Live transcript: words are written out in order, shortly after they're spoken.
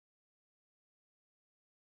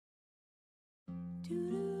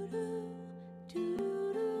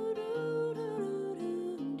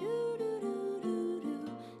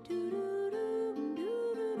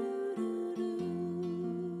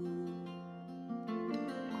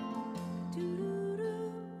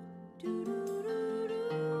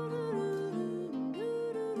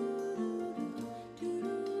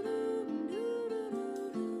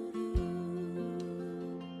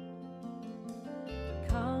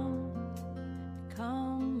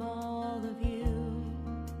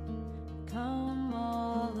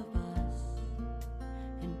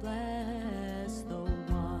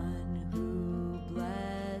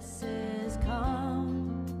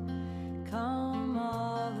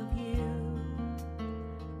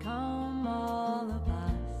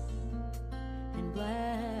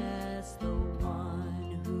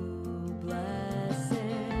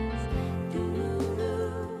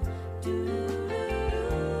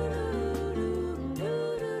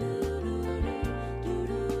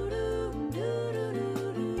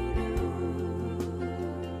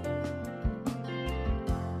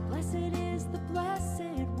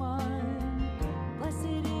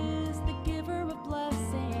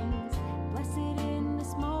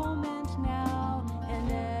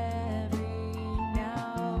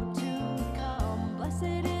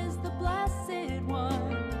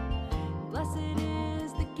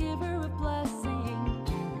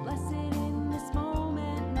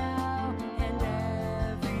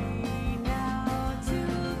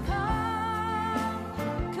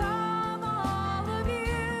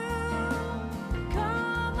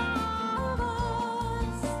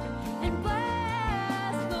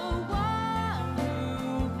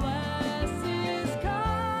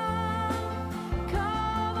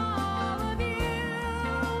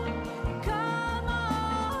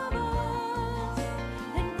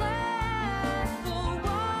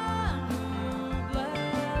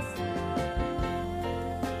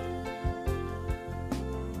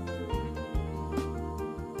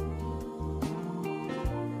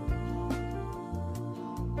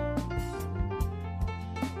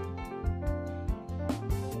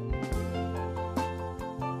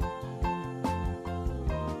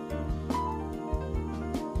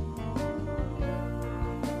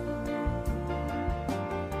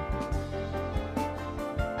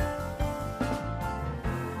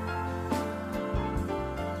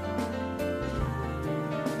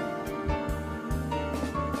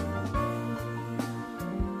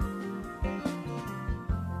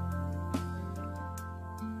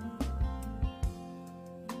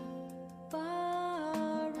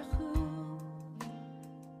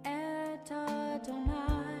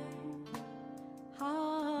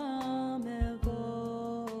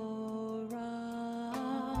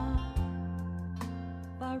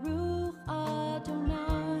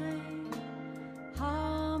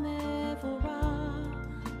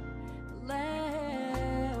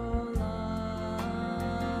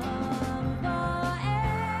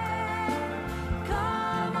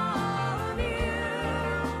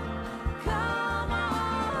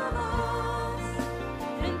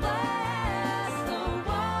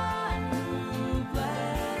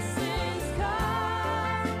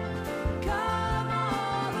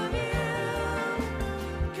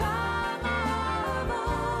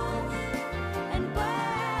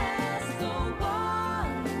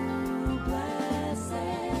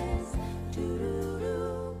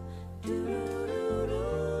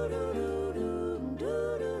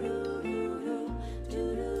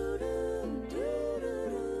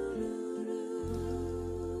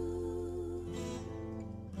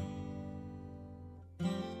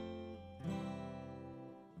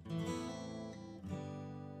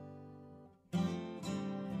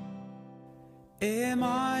Am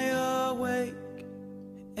I awake?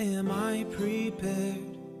 Am I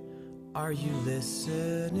prepared? Are you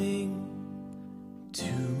listening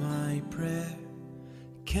to my prayer?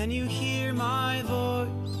 Can you hear my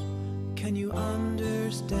voice? Can you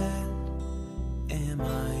understand? Am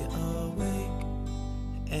I awake?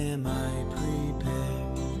 Am I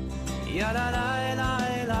prepared? Ya la la la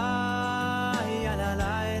la, ya la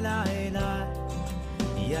la la la,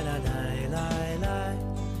 ya la la la la,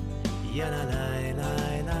 ya la la la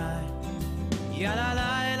la, ya la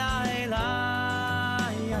la la la,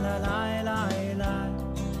 ya la la la la,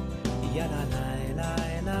 ya la la la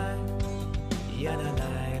la, ya la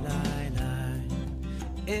la la la.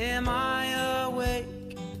 Am I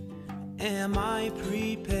awake? Am I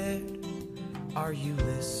prepared? Are you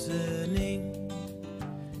listening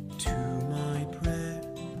to my prayer?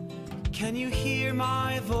 Can you hear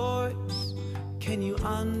my voice? Can you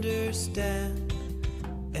understand?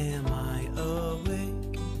 Am I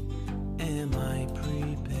awake? Am I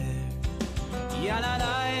prepared? ya la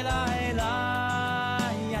la la la,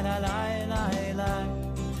 ya la la la la,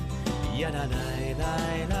 ya la la la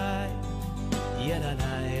la, ya la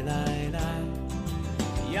la la la,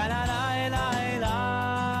 ya la la la la,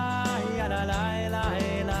 ya la la la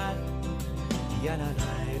la, ya la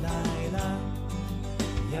la la la,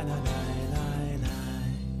 ya la la la la.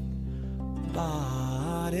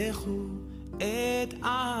 Barechu et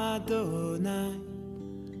Adonai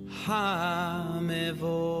HaMevorach.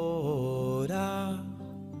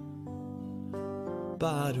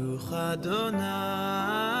 Baruch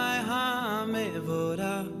Adonai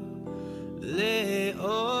HaMevorach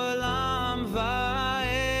Le'olam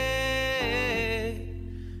va'ed,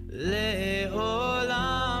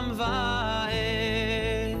 Le'olam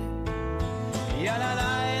va'ed. Ya la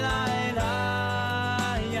la la la,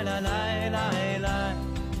 ya la la la la,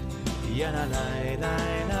 ya la la la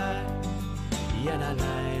la, ya la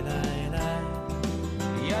la la la,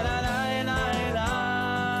 ya la la la la, ya la la la la,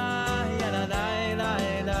 ya la la la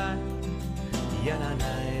la, ya la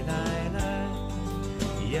la la la,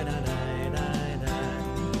 ya la la la la,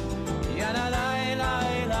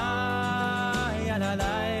 ya la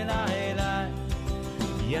la la la,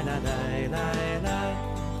 ya la la la la,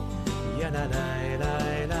 ya la la la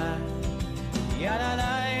la, ya la la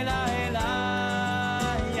la la,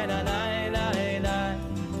 ya la la la la,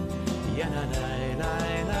 ya la la la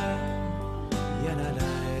la, ya la la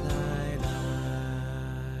la la.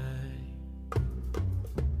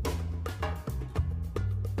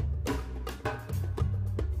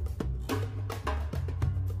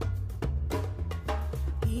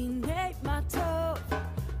 הנה מה טוב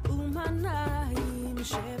ומנעים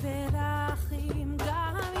שברחים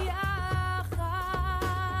גם יחד.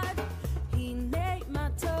 הנה מה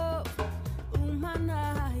טוב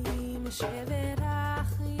ומנעים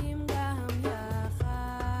שברחים גם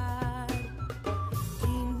יחד.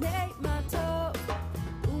 הנה מה טוב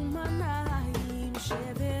ומנעים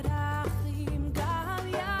שברחים גם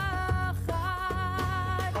יחד.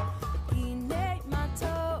 הנה מה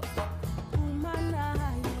טוב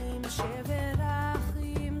ומנעים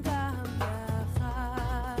שברחים גם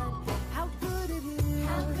יחד. How good it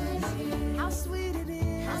is, how sweet it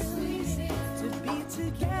is, to be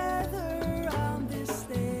together on this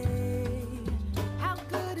day. How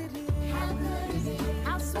good it is,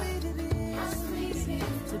 how sweet it is,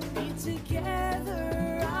 to be together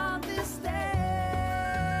on this day.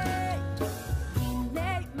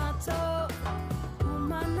 הנה מה טוב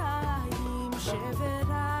ומנעים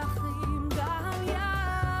שברחים גם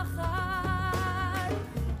יחד.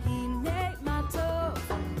 הנה מה טוב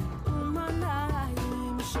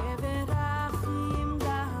ומנעים שברחים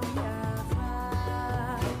גם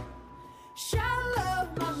יחד. שלום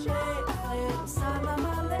עליכם, סלאם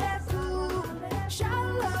עליכום.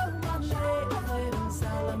 שלום עליכם,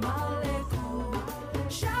 סלאם עליכום.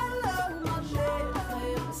 שלום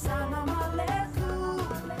עליכם, סלאם עליכום.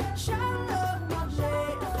 שלום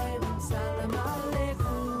עליכם, סלאם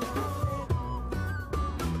עליכום.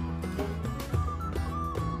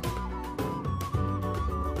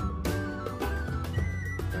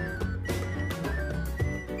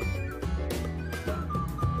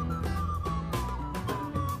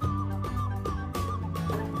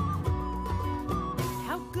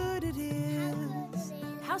 How good it is,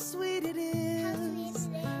 how sweet it is,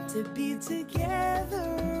 to be together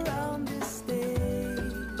on this day.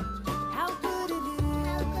 How good it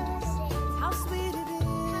is, how sweet it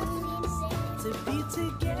is, to be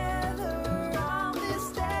together on this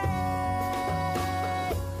day.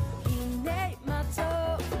 הנה מה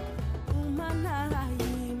טוב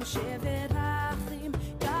ומנעים שברחים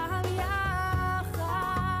גם יחד.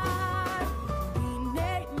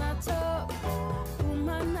 הנה מה טוב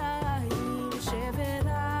ומנעים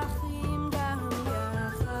שברחים גם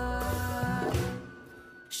יחד.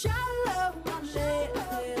 שלום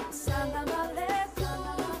עליכם, סלאם עליכום.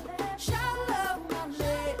 שלום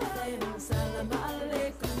עליכם, סלאם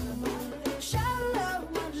עליכום.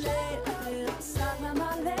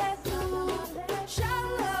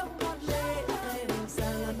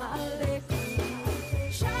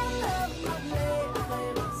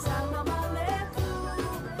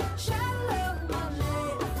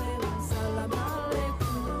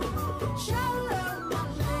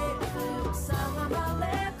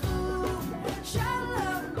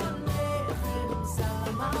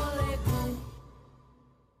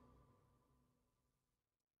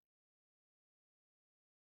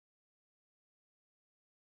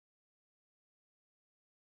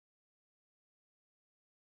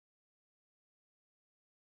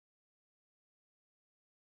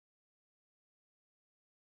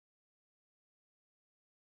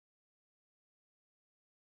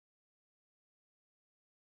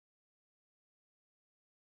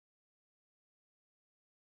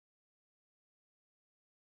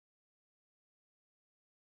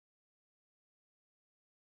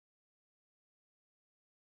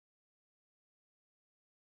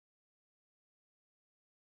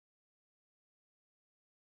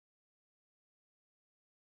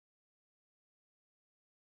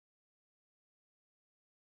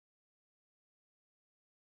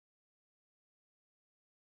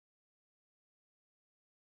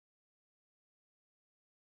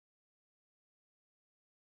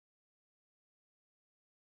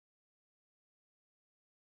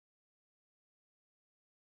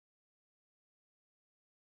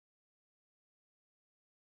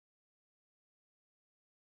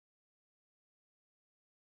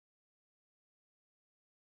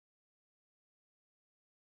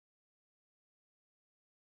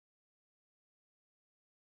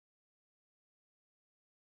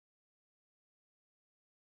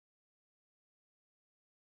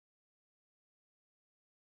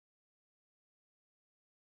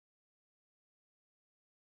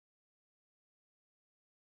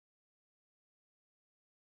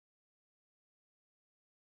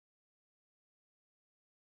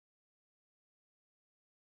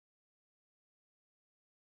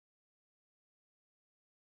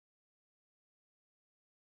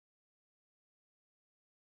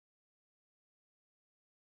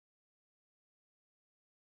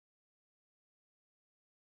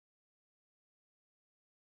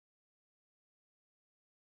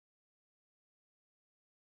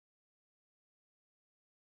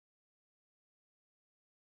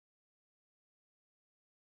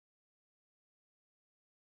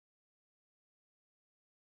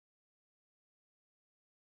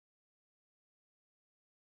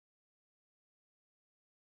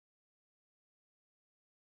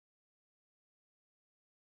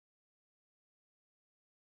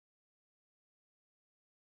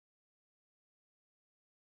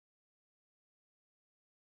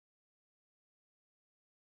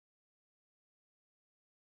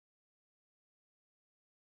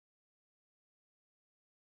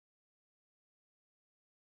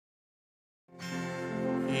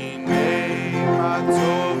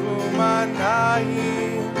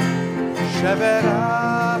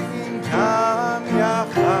 שברחים גם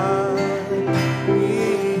יחד,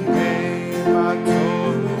 הנה מה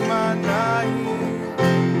טוב ומה נעים,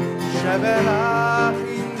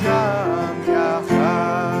 שברחים גם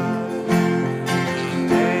יחד,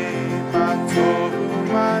 הנה מה טוב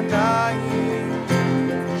ומה נעים,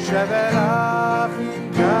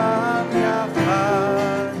 שברחים גם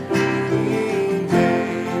יחד, הנה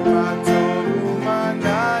מה טוב ומה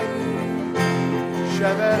נעים,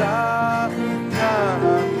 שברחים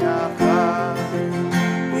גם יחד,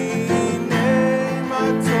 הנה מה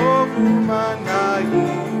טוב ומה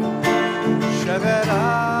נעים, שברחים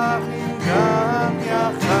גם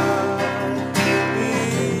יחד,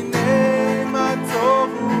 הנה מה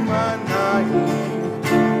טוב ומה נעים,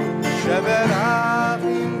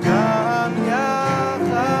 שברחים גם יחד,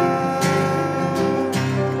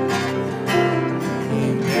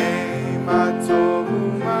 הנה מה טוב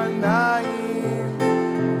ומה נעים,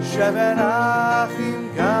 שברחים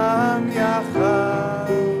גם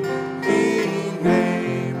יחד, הנה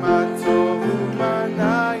מה טוב ומה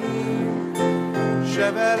נעים,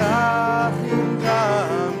 שברחים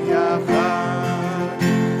גם יחד,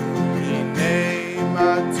 הנה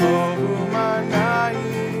מה טוב ומה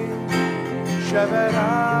נעים,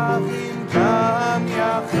 שברחים גם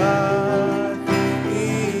יחד,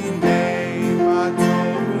 הנה מה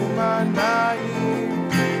טוב ומה נעים,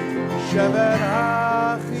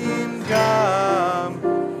 שברחים גם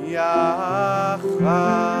יחד.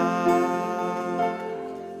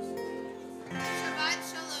 Shabbat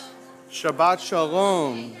Shabbat Shalom.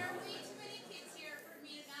 Shalom. There are way too many kids here for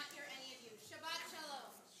me to not hear any of you. Shabbat Shalom.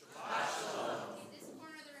 Shabbat Shalom. Okay, this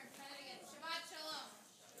corner of the room. Try that again. Shabbat Shalom.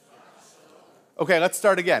 Okay, let's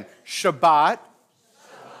start again. Shabbat,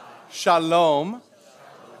 Shalom,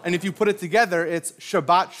 and if you put it together, it's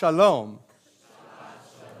Shabbat Shalom.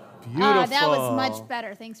 Beautiful. That was much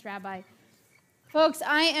better. Thanks, Rabbi. Folks,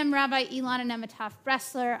 I am Rabbi Ilana Nemetov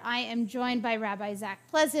Bressler. I am joined by Rabbi Zach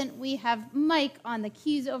Pleasant. We have Mike on the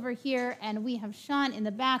keys over here, and we have Sean in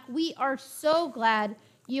the back. We are so glad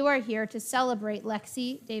you are here to celebrate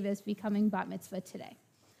Lexi Davis becoming bat mitzvah today.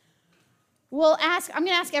 I'm going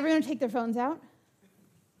to ask everyone to take their phones out.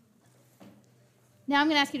 Now I'm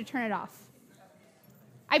going to ask you to turn it off.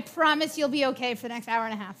 I promise you'll be okay for the next hour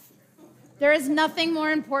and a half. There is nothing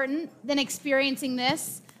more important than experiencing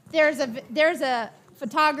this. There's a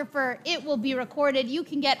photographer. It will be recorded. You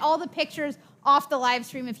can get all the pictures off the live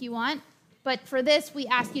stream if you want. But for this, we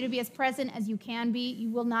ask you to be as present as you can be. You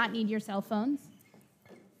will not need your cell phones.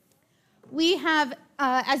 We have,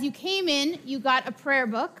 as you came in, you got a prayer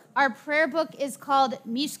book. Our prayer book is called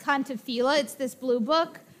Mishkan Tefillah. It's this blue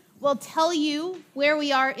book. We'll tell you where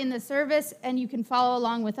we are in the service, and you can follow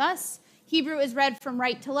along with us. Hebrew is read from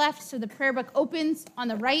right to left, so the prayer book opens on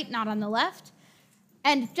the right, not on the left.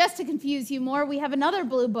 And just to confuse you more, we have another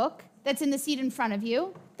blue book that's in the seat in front of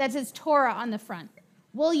you that says Torah on the front.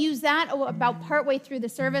 We'll use that about partway through the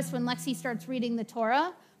service when Lexi starts reading the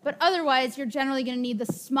Torah, but otherwise you're generally going to need the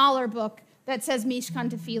smaller book that says Mishkan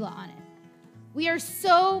Tefillah on it. We are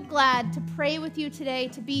so glad to pray with you today,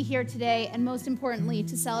 to be here today, and most importantly,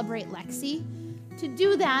 to celebrate Lexi. To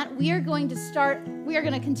do that, we are going to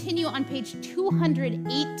continue on page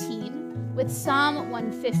 218 with Psalm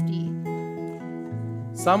 150.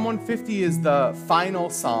 Psalm 150 is the final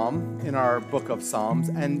psalm in our book of Psalms,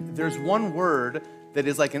 and there's one word that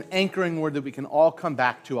is like an anchoring word that we can all come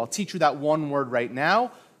back to. I'll teach you that one word right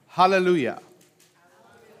now. Hallelujah.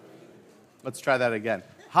 Let's try that again.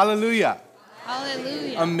 Hallelujah.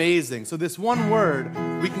 Hallelujah. Amazing. So this one word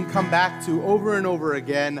we can come back to over and over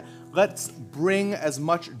again. Let's bring as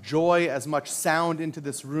much joy, as much sound into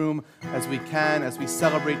this room as we can as we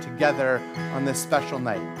celebrate together on this special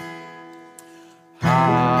night.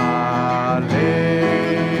 Hallelujah.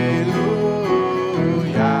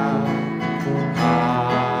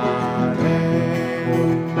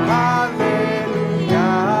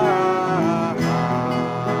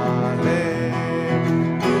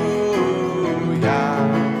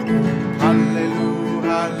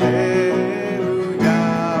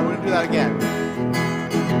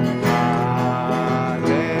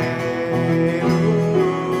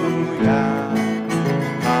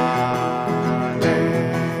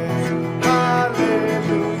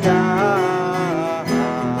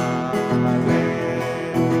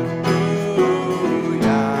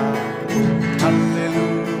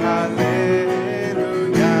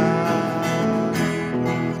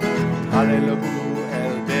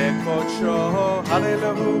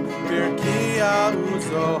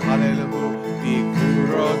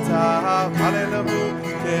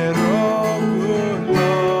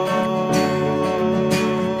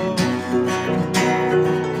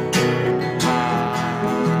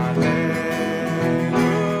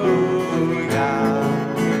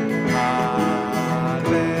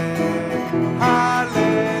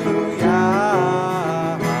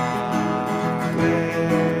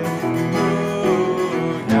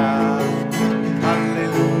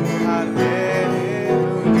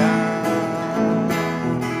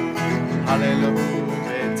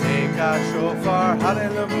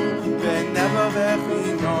 Hallelujah, beneva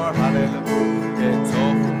vechinor, hallelujah,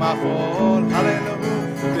 betov umachol,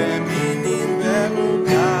 hallelujah, beminin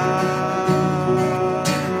ve'ugad,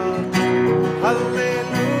 hallelujah.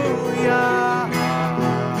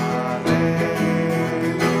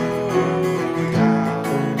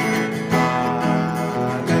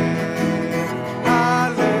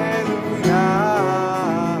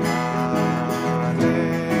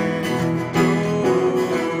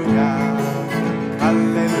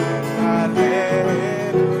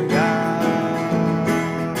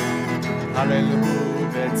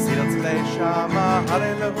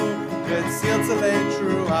 Hallelujah, Betzil Tzalei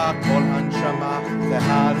Trua, Kol Hanshama,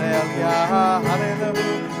 Hallelujah, Hallelujah,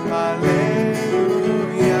 Hallelujah,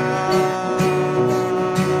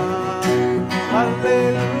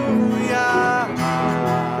 Hallelujah,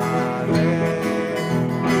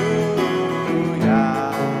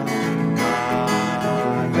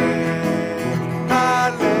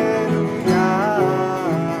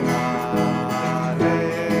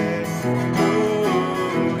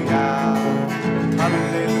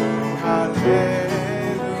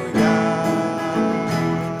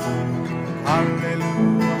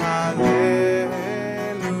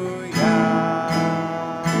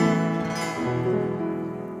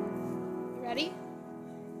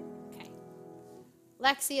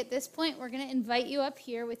 Lexi, at this point, we're going to invite you up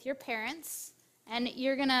here with your parents, and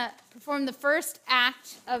you're going to perform the first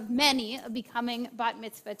act of many of becoming bat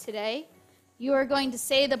mitzvah today. You are going to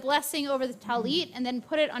say the blessing over the talit and then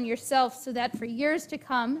put it on yourself so that for years to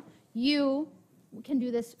come, you can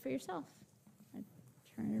do this for yourself.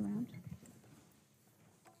 Turn it around.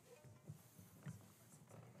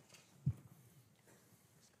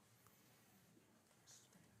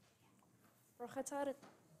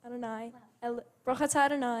 Bracha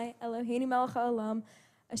Adonai, Eloheinu melech haolam,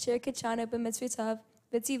 asher kitshanu b'mitzvotav,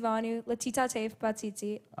 v'tzivanu l'titatev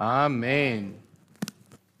b'tzitzi. Amen.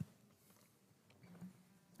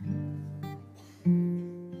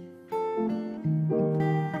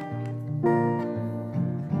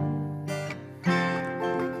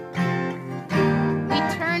 We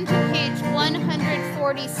turn to page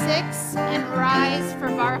 146 and rise for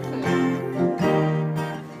Baruch.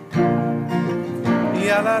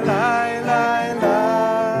 Ya la la la la,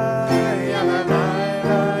 ya la la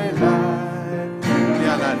la la,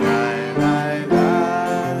 ya la la la la,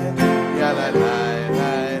 ya la la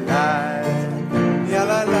la la, ya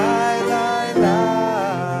la la la la,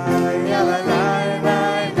 ya la la la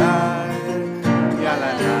la, ya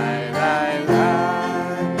la la la la,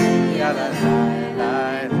 ya la la la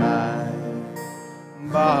la.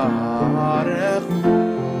 Baruch hu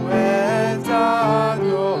et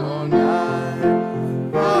Adonai.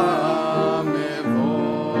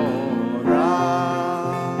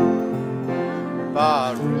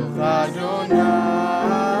 Baruch Adonai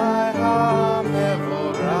HaMevorach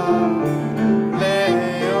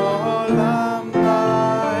Le'olam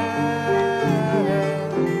Va'ed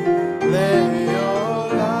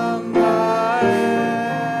Le'olam Va'ed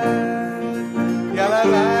Yala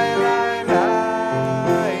lai lai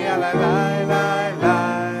lai Yala lai lai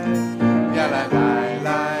lai Yala lai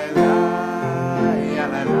lai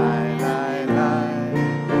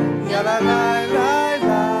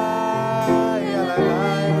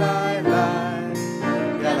lai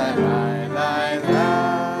Yala lai lai lai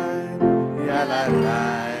Yala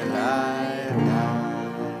lai lai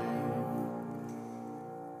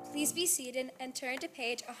Please be seated and turn to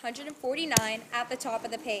page 149 at the top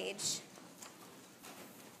of the page.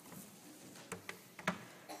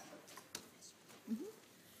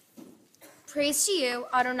 Praise to you,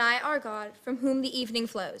 Adonai our God, from whom the evening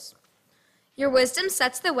flows. Your wisdom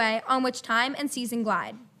sets the way on which time and season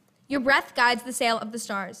glide. Your breath guides the sail of the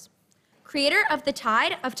stars. Creator of the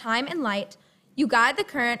tide of time and light, you guide the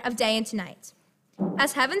current of day into night.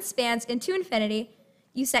 As heaven spans into infinity,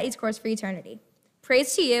 you set its course for eternity.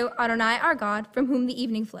 Praise to you, Adonai our God, from whom the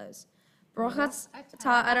evening flows. Baruch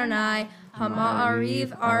atah Adonai,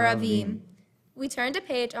 Hama'ariv Aravim. We turn to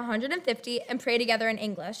page 150 and pray together in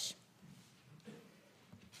English.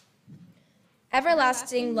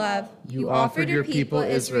 Everlasting love, you offered your people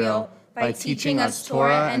Israel by teaching us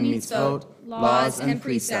Torah and mitzvot, laws and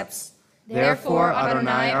precepts. Therefore,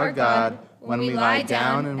 Adonai our God, when we lie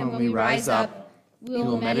down and when we rise up, we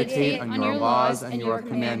will meditate on your laws and your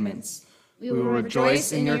commandments. We will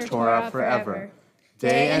rejoice in your Torah forever.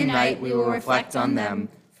 Day and night we will reflect on them,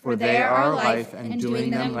 for they are our life, and doing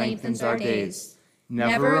them lengthens our days.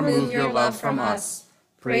 Never remove your love from us.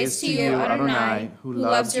 Praise to you, Adonai, who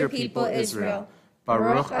loves your people Israel.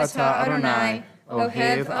 Baruch atah Adonai,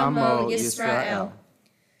 Ohev Amo Yisrael.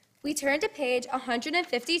 We turn to page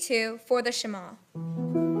 152 for the Shema.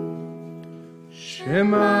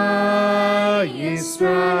 Shema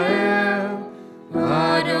Yisrael,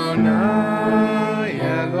 Adonai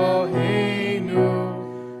Eloheinu,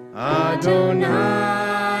 Adonai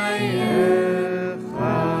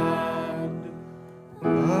Echad.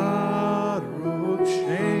 Baruch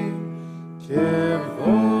Shem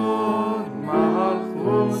Kevod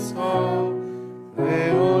Malchuso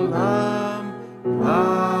Leolam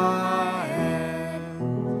Vaed.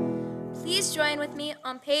 Please join with me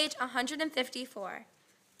on page 154.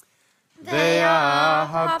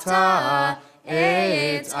 ואהבת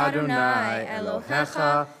את אדוני אלוהיך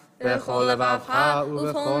בכל לבבך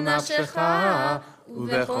ובכל נפשך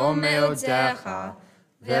ובכל מאודך,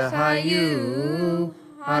 והיו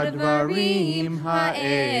הדברים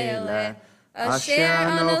האלה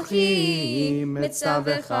אשר אנוכי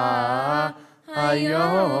מצווך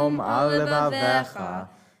היום על לבביך,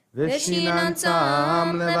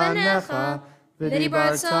 ושיננתם לבניך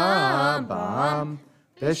ודיברת בם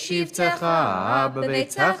בשבתך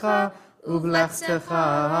בביתך ובלכתך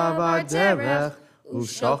בדרך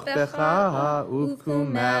ובשוכבך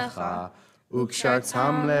ובקומך,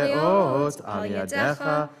 וקשרתם לאות על ידיך,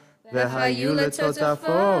 והיו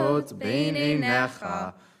לטוטפות בין עיניך,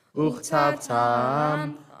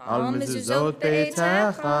 וכתבתם על מזוזות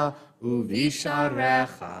ביתך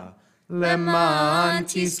ובשעריך, למען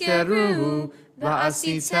תזכרו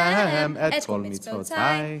ועשיתם את כל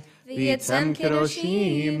מצוותי, והייתם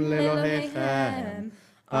קדושים לאלוהיכם.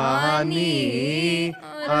 אני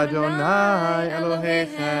אדוני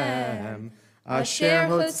אלוהיכם, אשר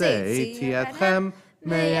הוצאתי אתכם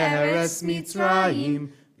מארץ מצרים,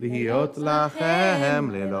 להיות לכם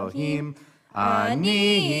לאלוהים.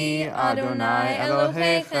 אני אדוני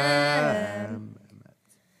אלוהיכם.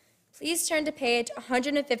 Please turn to page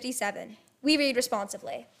 157. We read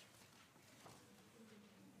responsively.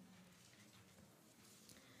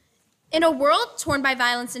 In a world torn by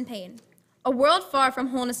violence and pain, a world far from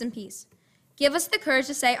wholeness and peace, give us the courage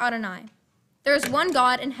to say Adonai. There is one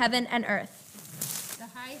God in heaven and earth. The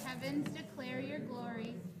high heavens declare your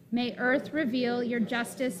glory. May earth reveal your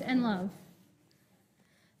justice and love.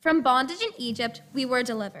 From bondage in Egypt, we were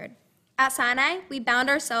delivered. At Sinai, we bound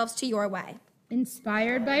ourselves to your way.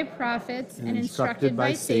 Inspired by prophets and instructed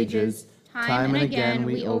by sages, time and again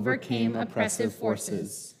we overcame oppressive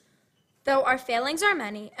forces. Though our failings are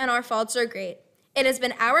many and our faults are great, it has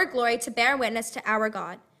been our glory to bear witness to our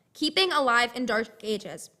God, keeping alive in dark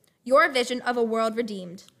ages your vision of a world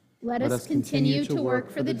redeemed. Let us continue to work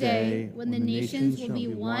for the day when the nations will be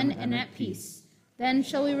one and at peace. Then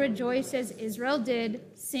shall we rejoice as Israel did,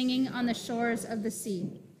 singing on the shores of the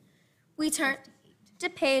sea. We turn to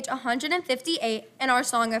page 158 in our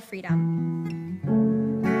Song of Freedom.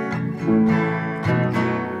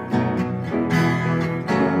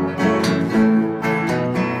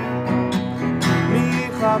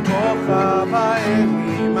 כמוך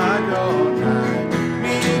באלים אדוני,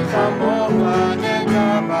 מי כמוך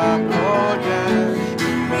נגע בקודש,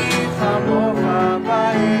 מי כמוך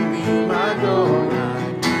באלים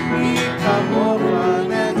אדוני, מי כמוך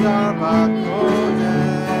נגע בקודש.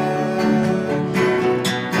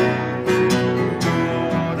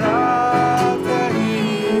 תורה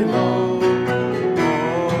תהילו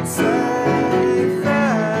עושה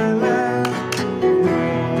פלא,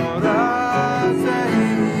 תורה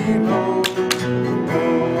תהילו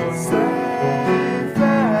עושה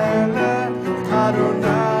פלא,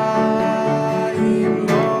 אדוני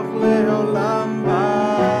ימלוך לעולם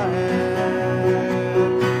ועד.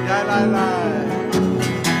 יא לי לי,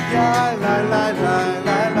 יא לי לי לי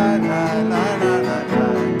לי לי לי לי לי לי,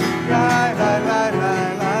 יא לי לי לי לי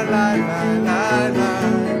לי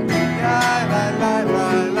לי לי, יא לי לי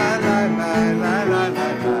לי לי לי לי לי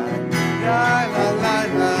לי, יא לי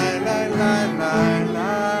לי לי לי לי לי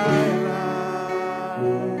לי.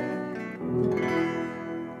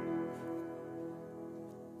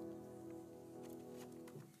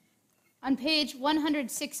 On page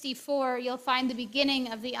 164, you'll find the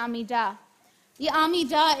beginning of the Amidah. The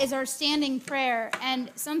Amidah is our standing prayer,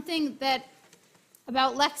 and something that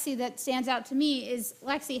about Lexi that stands out to me is,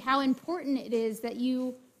 Lexi, how important it is that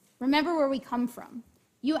you remember where we come from.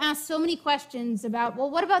 You ask so many questions about, well,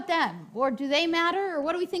 what about them? Or do they matter? Or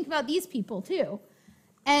what do we think about these people too?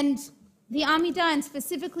 And the Amidah, and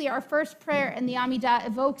specifically our first prayer in the Amidah,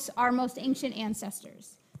 evokes our most ancient ancestors.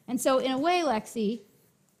 And so in a way, Lexi,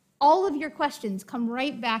 all of your questions come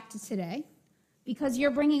right back to today because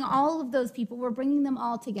you're bringing all of those people, we're bringing them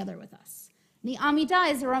all together with us. The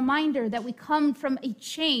Amidah is a reminder that we come from a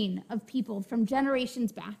chain of people from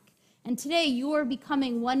generations back, And today you are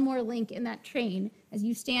becoming one more link in that train as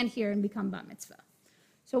you stand here and become bat mitzvah.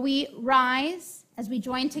 So we rise as we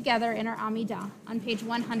join together in our Amidah on page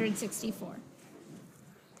 164.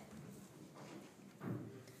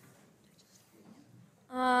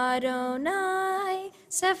 Adonai,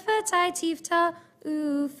 Sefatai Tifta,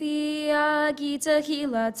 Ufi Agita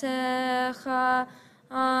Hilatecha.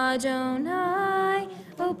 Adonai,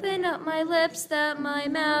 open up my lips that my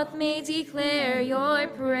mouth may declare your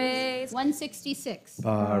praise. 166.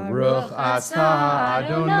 Baruch atah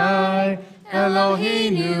Adonai,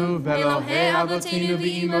 Eloheinu, Velohei Avotenu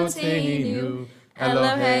v'Imotenu,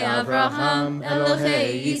 Elohei Avraham,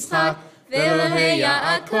 Elohei Yitzchak, Velohei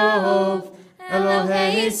Yaakov,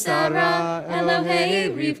 Elohei Sarah,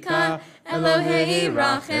 Elohei Rivka, Elohei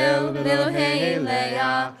Rachel, Elohei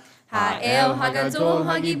Leah. Ha'el Hagadol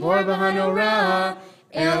Hagibor v'Hanora,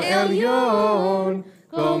 El Elyon,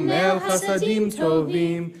 Gomel Chasadim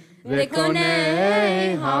Tovim,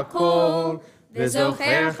 V'konei Hakol,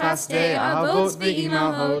 V'zocher Chasdei Avot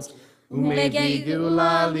v'Imahot, U'megi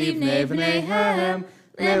Geula Livnei V'neihem,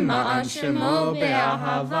 Lema'an Shemo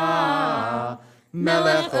Be'ahava,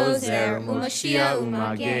 Melech Ozer U'Mashiach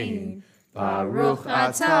U'Magen. Baruch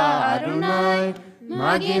atah Adonai,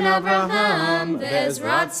 Magin Avraham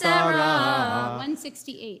ve'ezrat Sarah.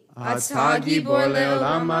 168. Atah gibor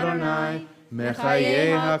le'olam Adonai,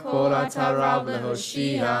 Mechayeh hakol atah rab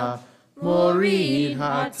lehoshia, Morid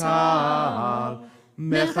ha'atal,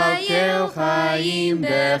 Mechakel chayim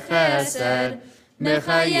bechesed,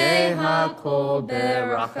 Mechayeh hakol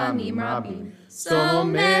berachamim rabim,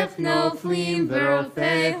 Somech noflim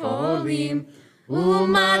ve'rofei holim,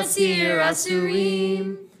 U'matzir asurim,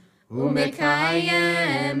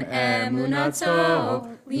 U'mekayem emunato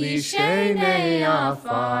lishenei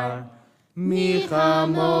afar. Micha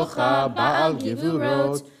mocha ba'al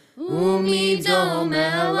givurot, u'mido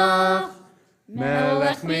melech,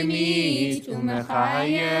 melech memit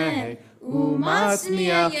u'mechayeh,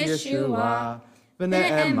 u'matzmiach Yeshua,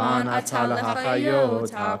 v'ne'eman atah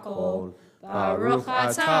l'hachayot hakol. Baruch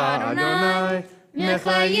atah Adonai,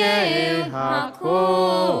 Mechayeh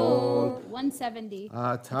hakol. 170.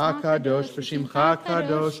 Atah kadosh v'shimcha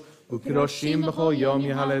kadosh, u'kedoshim b'chol yom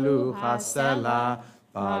yehallelu hasela.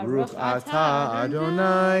 Baruch atah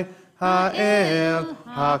Adonai, ha'el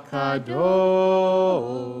hakadosh.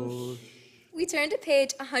 We turn to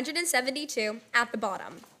page 172 at the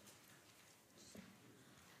bottom.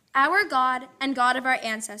 Our God and God of our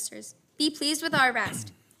ancestors, be pleased with our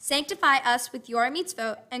rest. Sanctify us with your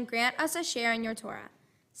mitzvot and grant us a share in your Torah.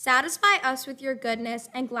 Satisfy us with your goodness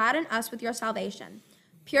and gladden us with your salvation.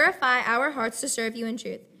 Purify our hearts to serve you in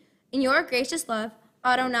truth. In your gracious love,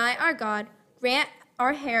 Adonai our God, grant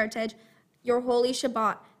our heritage your holy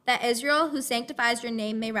Shabbat, that Israel, who sanctifies your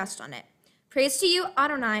name, may rest on it. Praise to you,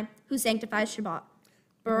 Adonai, who sanctifies Shabbat.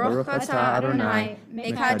 Baruch atah Adonai,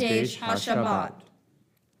 mekadesh ha-Shabbat.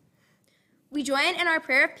 We join in our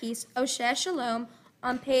prayer of peace, Osheh Shalom,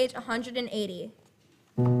 on page 180.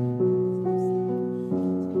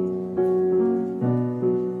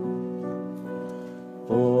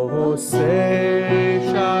 Oseh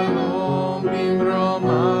shalom bimromah,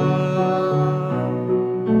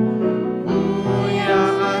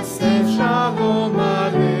 u'ya'aseh shalom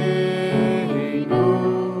aleinu,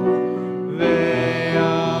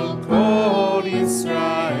 ve'al kol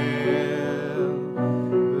Yisrael,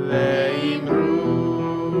 ve'imru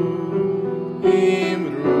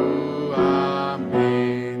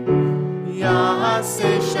amen.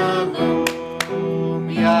 Ya'aseh shalom,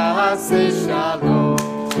 ya'aseh shalom.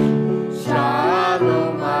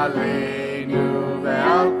 Shalom aleinu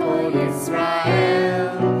ve'al kol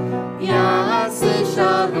Yisrael. Ya'aseh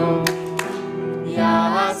shalom,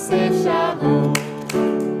 ya'aseh shalom.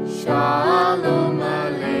 Shalom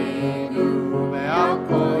aleinu ve'al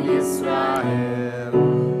kol Yisrael.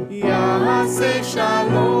 Ya'aseh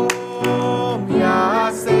shalom,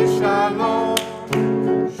 ya'aseh shalom.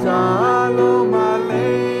 Shalom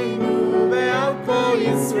aleinu ve'al kol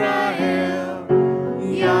Yisrael.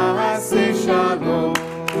 Ya'aseh shalom,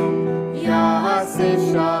 ya'aseh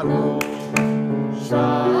shalom,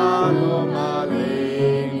 shalom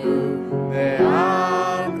aleinu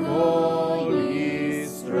ve'al kol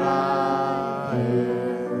Yisrael.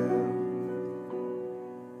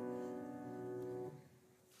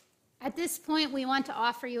 At this point, we want to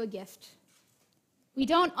offer you a gift. We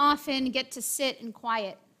don't often get to sit in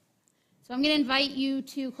quiet. So I'm going to invite you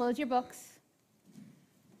to close your books.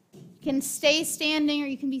 You can stay standing or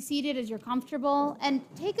you can be seated as you're comfortable, and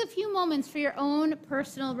take a few moments for your own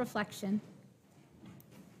personal reflection.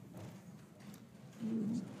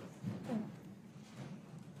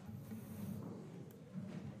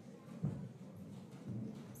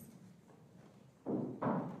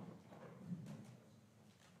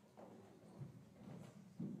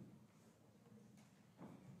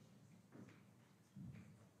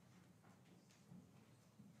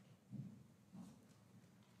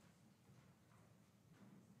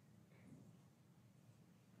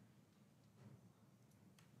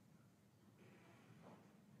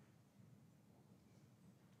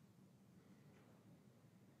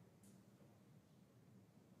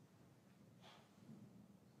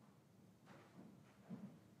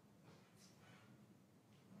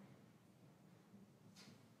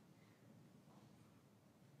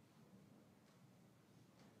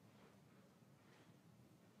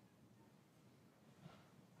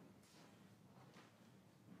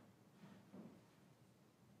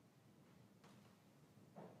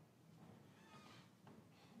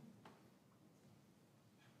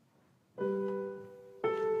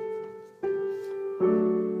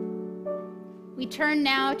 we turn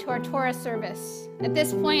now to our Torah service. At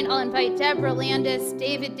this point, I'll invite Deborah Landis,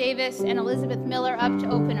 David Davis, and Elizabeth Miller up to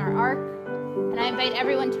open our ark. And I invite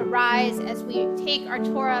everyone to rise as we take our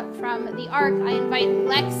Torah from the ark. I invite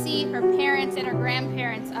Lexi, her parents, and her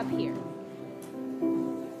grandparents up here.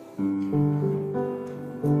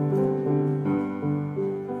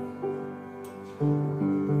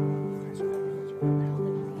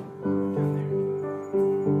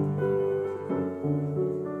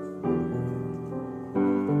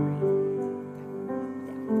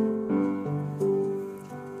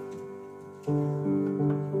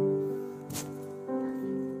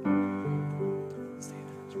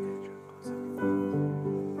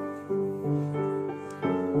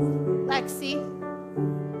 Lexi,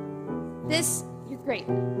 you're great.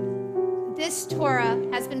 This Torah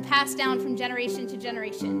has been passed down from generation to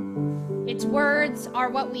generation. Its words are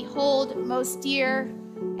what we hold most dear,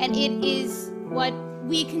 and it is what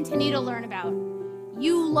we continue to learn about.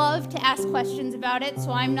 You love to ask questions about it,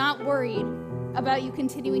 so I'm not worried about you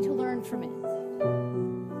continuing to learn from it.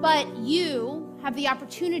 But you have the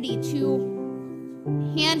opportunity to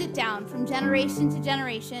hand it down from generation to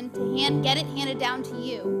generation, to get it handed down to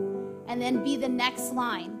you, and then be the next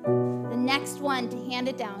line, the next one to hand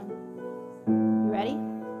it down. You ready?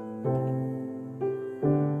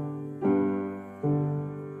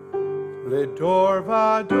 Ledor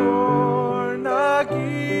vador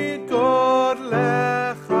nagid god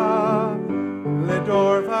lecha.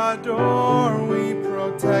 Ledor vador we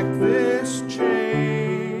protect this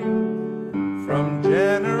chain from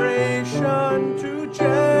generation to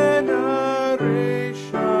generation.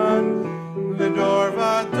 Ledor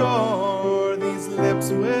vador, these lips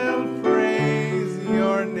will praise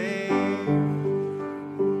your name.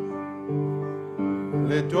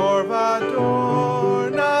 Ledor vador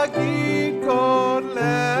nagid kod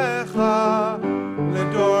lecha.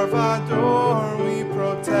 Ledor vador, we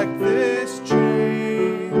protect this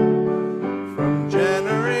chain from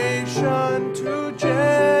generation to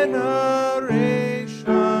generation.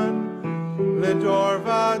 Ledor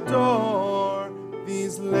vador,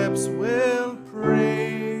 these lips will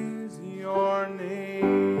praise your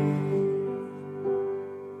name.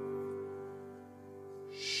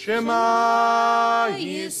 Shema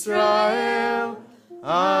Yisrael,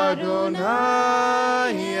 Adonai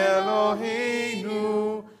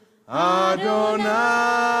Eloheinu, Adonai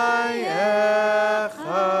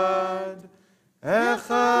Echad.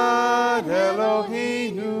 Echad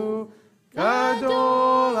Eloheinu,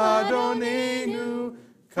 Gadol Adonenu,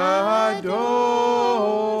 Kadosh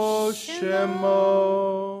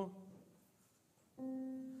Shemo.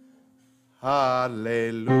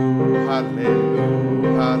 Hallelujah,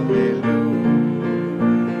 hallelujah, hallelujah,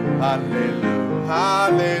 hallelujah,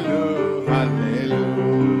 hallelujah, hallelujah,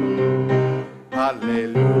 hallelujah,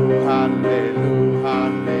 hallelujah,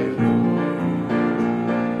 hallelujah,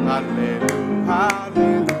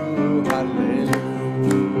 hallelujah, hallelujah.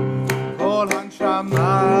 Kol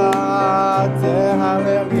hanshama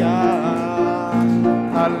tehallelujah,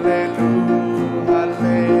 hallelujah,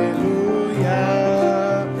 hallelujah.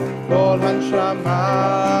 Kol hanshama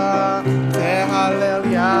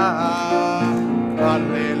tehallelujah,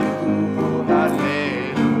 hallelujah,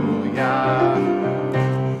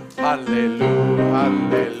 hallelujah,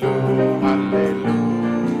 hallelujah, hallelujah, hallelujah,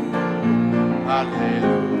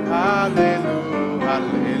 hallelujah,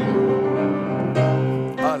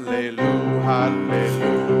 hallelujah,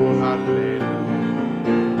 hallelujah,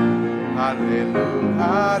 hallelujah,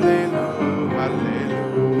 hallelujah, hallelujah.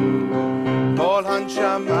 Kol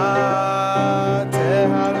hanshama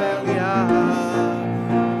tehallelujah,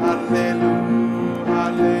 hallelujah,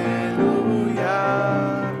 hallelujah.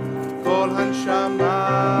 Kol hanshama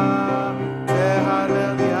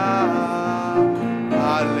tehallelujah,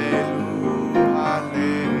 hallelujah,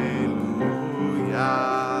 hallelujah.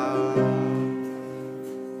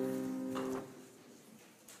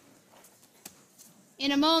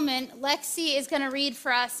 In a moment, Lexi is going to read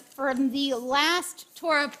for us from the last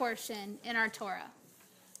Torah portion in our Torah.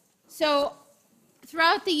 So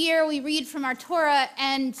throughout the year, we read from our Torah,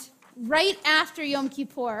 and right after Yom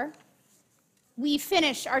Kippur, we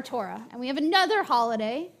finish our Torah. And we have another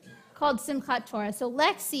holiday called Simchat Torah. So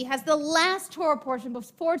Lexi has the last Torah portion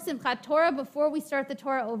before Simchat Torah, before we start the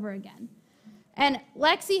Torah over again. And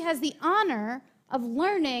Lexi has the honor of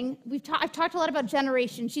learning. I've talked a lot about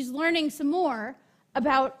generations. She's learning some more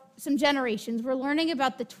about some generations. We're learning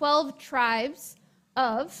about the 12 tribes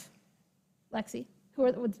of, Lexi, who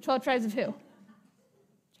are the 12 tribes of who?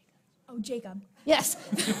 Oh, Jacob. Yes.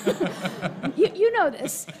 you know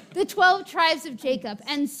this. The 12 tribes of Jacob.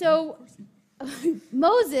 And so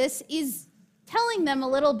Moses is telling them a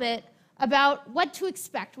little bit about what to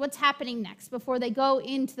expect, what's happening next before they go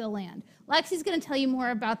into the land. Lexi's going to tell you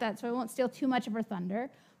more about that, so I won't steal too much of her thunder.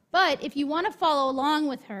 But if you want to follow along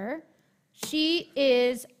with her, she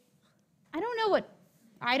is, I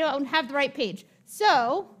don't have the right page.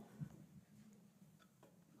 So,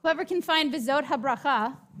 whoever can find Vizot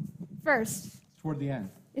HaBracha first. Toward the end.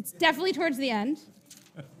 It's definitely towards the end.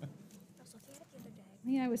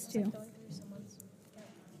 Yeah, I was too.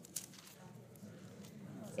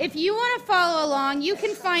 If you want to follow along, you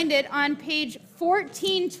can find it on page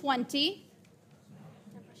 1420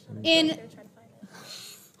 in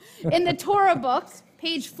the Torah book,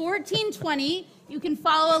 page 1420. You can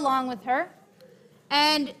follow along with her.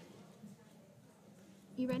 And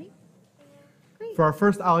you ready? Great. For our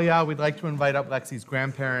first Aliyah, we'd like to invite up Lexi's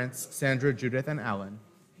grandparents, Sandra, Judith, and Alan.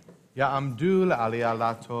 Ya'amdu la'aliyah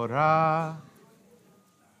la Torah.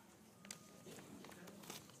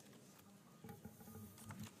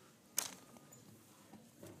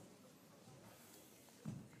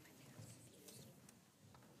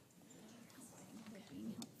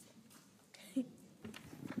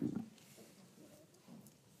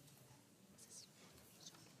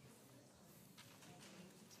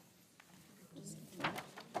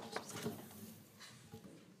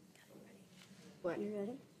 What? You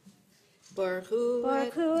ready? Baruch Hu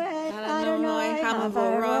Adonai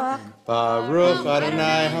Hamavorach. Baruch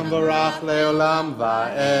Adonai Hamvarach Leolam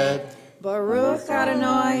Va'ed. Baruch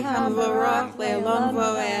Adonai Hamavorach Leolam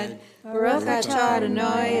Va'ed. Baruch Atah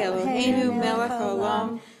Adonai Eloheinu Melech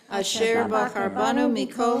Haolam. Asher bachar banu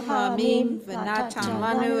mikol ha'amim v'natan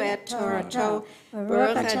lanu et Torato.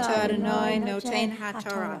 Baruch Atah Adonai noten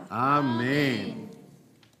haTorah. Amen.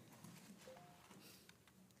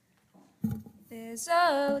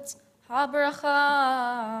 Vizot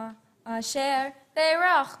habracha asher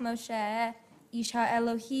berach Moshe ish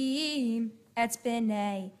ha'Elohim et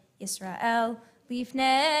bnei Yisrael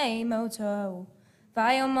lifnei moto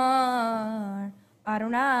vayomar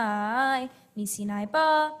Adonai misinai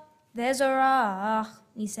ba vezorach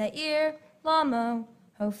miseir lamo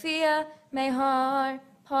hofia mehar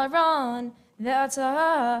paran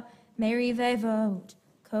ve'ata merivevot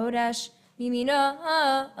kodesh mimino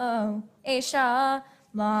Esha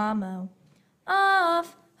lamo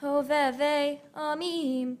af hoveve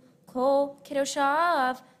amim kol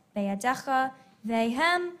kedoshav beyadecha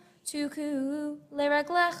vehem tuku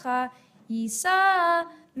leraglecha yisa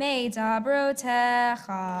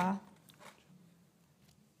medabrotecha.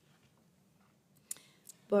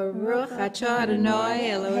 Baruch atah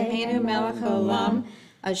Adonai Eloheinu melech haolam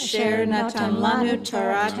asher natan lanu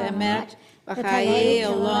Torat emet v'chayei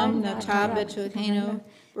olam nata b'tuchenu.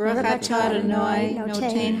 Baruch atah Adonai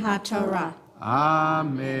noten haTorah.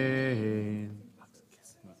 Amen.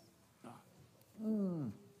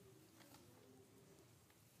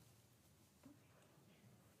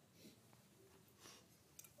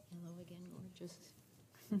 Hello again, gorgeous.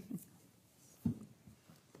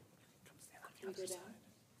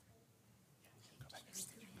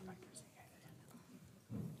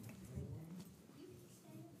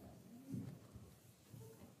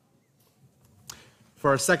 For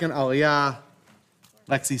our second Aliyah,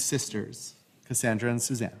 Lexi's sisters, Cassandra and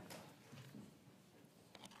Suzanne.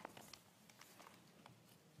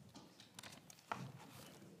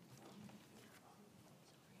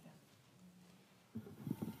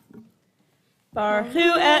 Baruch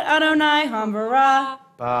Hu et Adonai Hamvarah.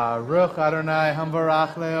 Baruch Adonai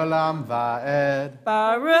Hamvarach Leolam Va'ed.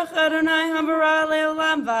 Baruch Adonai Hamvarah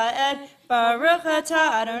Leolam Va'ed. Baruch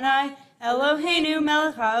Atah Adonai Eloheinu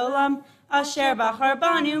Melech Haolam. Asher bachar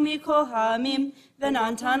banu mikol ha'amim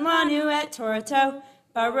v'natan lanu et Torato.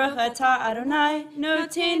 Baruch atah Adonai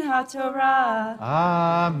noten haTorah.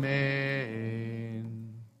 Amen.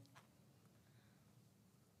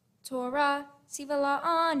 Torah sivala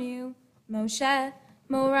anu Moshe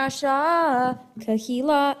Morasha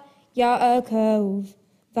Kahila Yaakov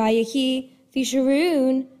Vayehi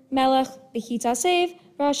Visharun Melech Bechitasev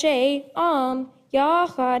Rashe Am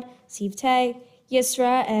Yachad Sivte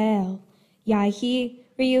Yisrael Yahi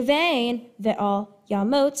Reuven Ve'al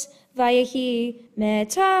Yamot Vayehi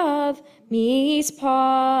Metav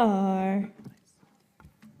Mispar.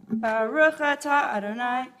 Baruch atah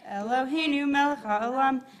Adonai Eloheinu melech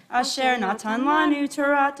haolam asher natan lanu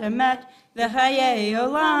Torat emet v'chayei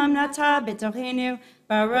olam nata b'tochenu.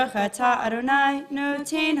 Baruch atah Adonai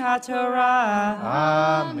noten haTorah.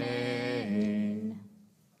 Amen.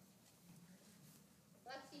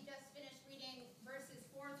 Lexi just finished reading verses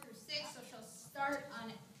 4 through 6, so she'll start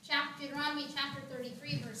on Deuteronomy chapter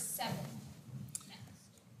 33, verse 7. Next.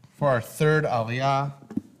 For our third Aliyah,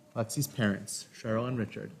 Lexi's parents, Cheryl and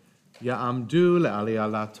Richard. Ya'amdu le'aliyah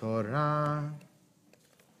laTorah.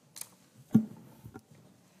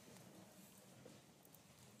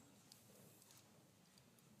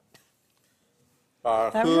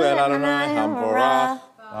 Baruch Hu El Adonai Hamvorach.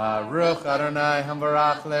 Baruch Adonai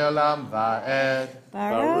Hamvarach le'olam va'ed.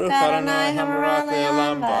 Baruch Adonai Hamorach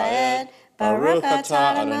Le'olam Va'ed. Baruch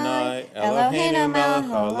Atah Adonai Eloheinu melech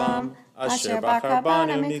haolam. Asher bachar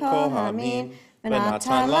banu mikol ha'amim.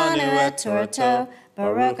 V'natan lanu et Torato.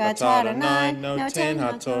 Baruch Atah Adonai Noten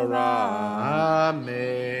HaTorah.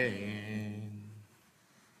 Amen.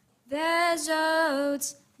 Vezot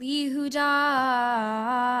Lihuda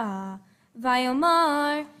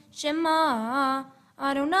Vayomar Shema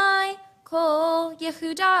Adonai Kol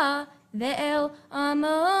Yehuda Ve'el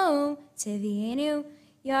Amo Tevienu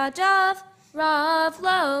Yadav Rav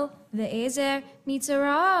Lo Ve'ezer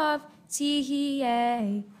Mitzarav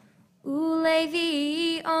Tihye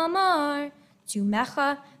Ulevi Amar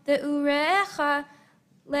Tumecha Ve'urecha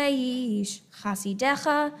Leish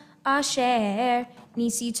Chasidecha Asher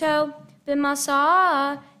Nisito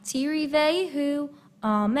B'masa Tirivehu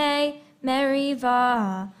Ame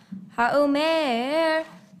Meriva Haomer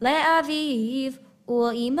Le'aviv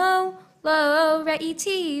Ul'imo Lo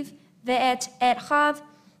Re'itiv Ve'et Etchav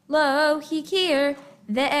Lo Hikir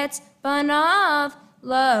Ve'et Banav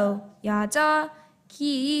Lo Yada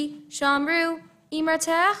Ki Shamru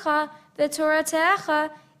Imartecha Ve'toratecha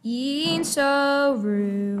Yinsoru.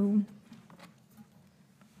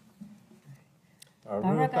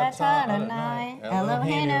 Baruch Atah Adonai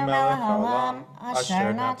Eloheinu melech haolam.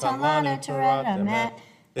 Asher natan lanu Torah emet.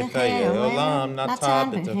 B'chayei olam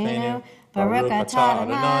natan b'tocheinu. Baruch Atah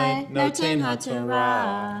Adonai Noten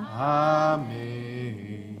HaTorah. Amen.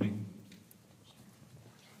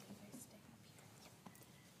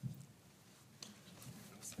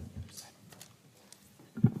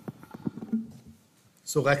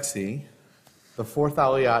 So Lexi, the fourth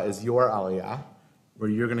aliyah is your aliyah, where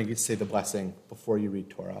you're going to say the blessing before you read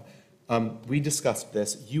Torah. We discussed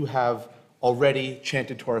this. You have already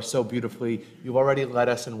chanted Torah so beautifully. You've already led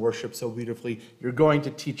us in worship so beautifully. You're going to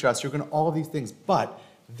teach us. You're going to all these things. But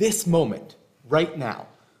this moment, right now,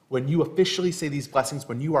 when you officially say these blessings,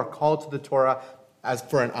 when you are called to the Torah as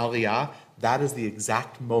for an aliyah, that is the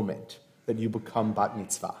exact moment that you become bat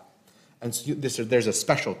mitzvah. And so there's a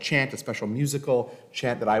special chant, a special musical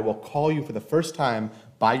chant that I will call you for the first time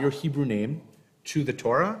by your Hebrew name to the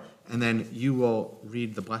Torah, and then you will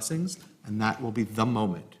read the blessings, and that will be the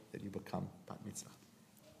moment that you become bat mitzvah.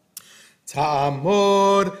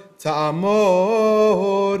 Ta'amod,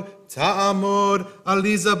 ta'amod, ta'amod,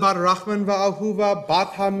 Aliza bat Rachman va'ahuva bat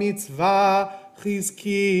ha-mitzvah,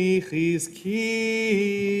 chizki,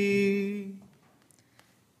 chizki.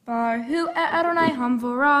 Baruch Adonai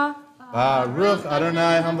Hamvorah. Baruch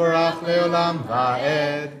Adonai Hamvarach le'olam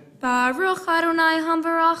va'ed. Baruch Adonai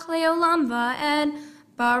Hamvarach Le'olam Va'ed.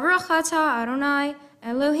 Baruch Atah Adonai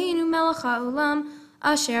Eloheinu melech haolam.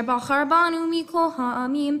 Asher bachar banu mikol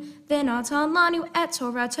ha'amim. V'natan lanu et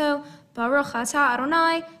Torato. Baruch Atah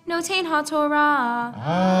Adonai Noten HaTorah.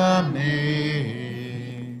 Amen.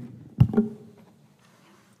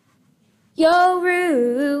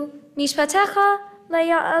 Yoru Mishpatecha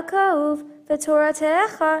LeYaakov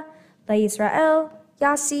V'Toratecha LeYisrael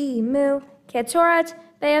Yasimu Ketorat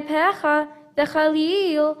Be'apecha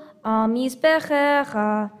V'Chalil Al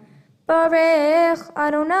Mizbechecha. Baruch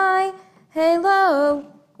Adonai Helo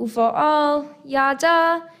Ufa'al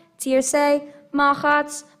Yada Tirsei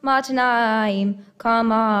Machatz Matnaim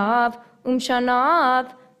Kamav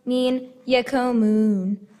Shanav Min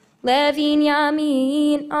Yekomun Levin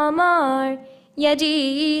Yamin Amar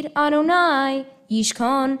Yedid Adonai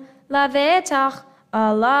Yishkon Lavetach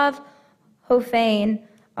Alav Hofein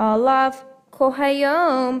Alav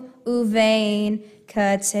Kohayom Uvein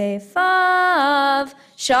Katefav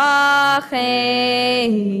Shachein.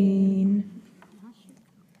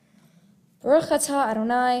 Baruch Atah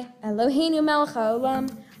Adonai Eloheinu melech haolam.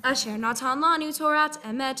 Asher natan lanu Torat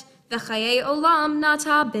emet. V'chayei olam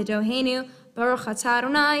nata b'doheinu. Baruch Atah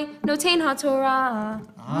Adonai Noten HaTorah.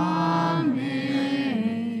 Amen.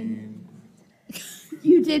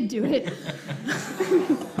 You did do it.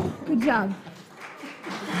 Good job.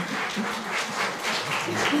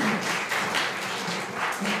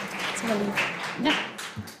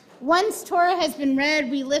 Once Torah has been read,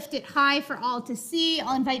 we lift it high for all to see.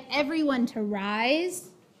 I'll invite everyone to rise.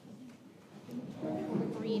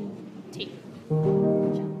 Green tape.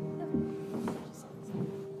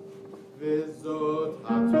 V'zot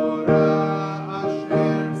haTorah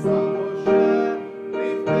asher sam Moshe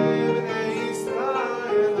lifnei bnei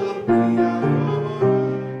Yisrael al pi Adonai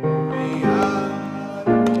miyad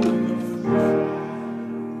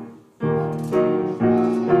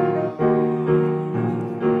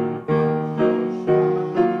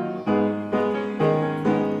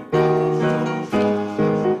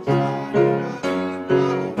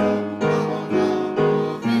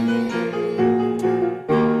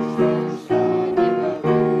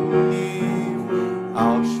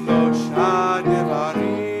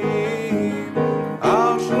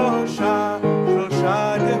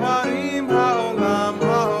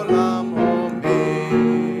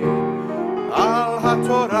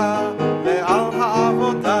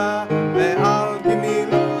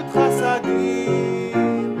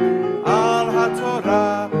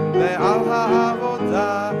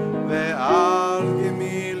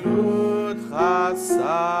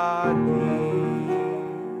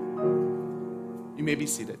You may be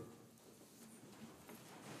seated.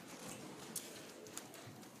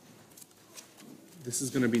 This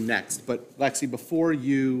is going to be next, but Lexi, before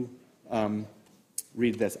you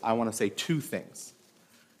read this, I want to say two things.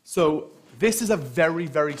 So this is a very,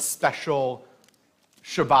 very special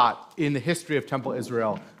Shabbat in the history of Temple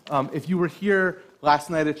Israel. If you were here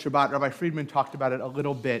last night at Shabbat, Rabbi Friedman talked about it a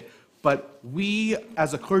little bit, but we,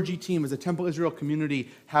 as a clergy team, as a Temple Israel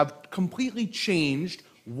community, have completely changed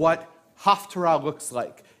what Haftarah looks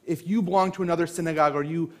like. If you belong to another synagogue or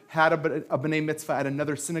you had a B'nai Mitzvah at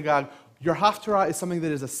another synagogue, your Haftarah is something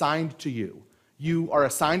that is assigned to you. You are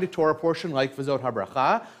assigned a Torah portion like V'zot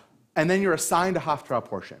HaBracha, and then you're assigned a Haftarah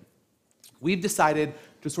portion. We've decided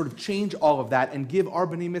to sort of change all of that and give our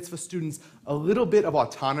B'nai Mitzvah students a little bit of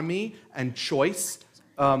autonomy and choice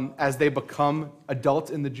as they become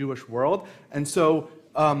adults in the Jewish world. And so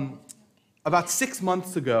about 6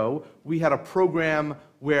 months ago, we had a program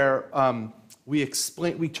where we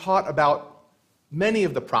taught about many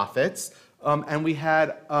of the prophets, and we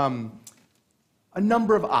had a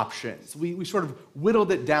number of options. We sort of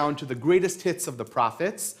whittled it down to the greatest hits of the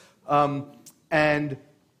prophets, and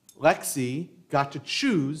Lexi got to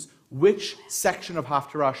choose which section of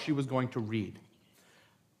Haftarah she was going to read.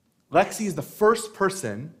 Lexi is the first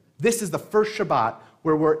person, this is the first Shabbat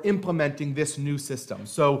where we're implementing this new system.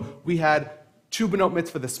 So we had 2 B'not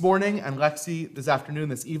Mitzvah this morning and Lexi this afternoon,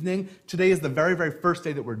 this evening. Today is the very, very first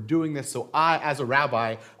day that we're doing this, so I, as a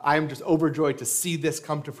rabbi, I am just overjoyed to see this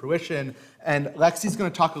come to fruition. And Lexi's going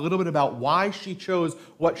to talk a little bit about why she chose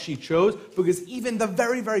what she chose, because even the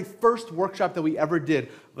very, very first workshop that we ever did,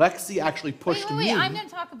 Lexi actually pushed me I'm going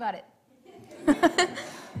to talk about it.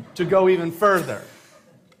 to go even further.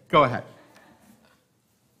 Go ahead.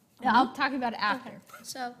 I'll talk about it after.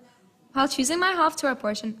 So, while choosing my Haftarah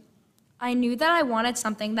portion, I knew that I wanted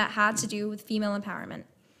something that had to do with female empowerment.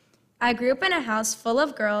 I grew up in a house full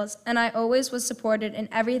of girls, and I always was supported in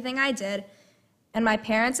everything I did, and my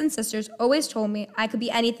parents and sisters always told me I could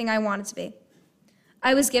be anything I wanted to be.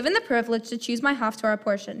 I was given the privilege to choose my Haftarah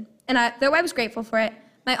portion, and though I was grateful for it,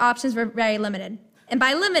 my options were very limited. And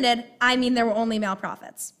by limited, I mean there were only male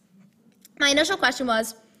prophets. My initial question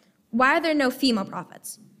was, why are there no female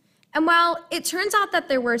prophets? And while it turns out that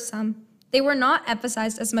there were some, they were not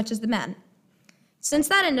emphasized as much as the men. Since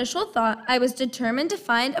that initial thought, I was determined to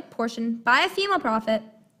find a portion by a female prophet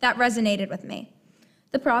that resonated with me.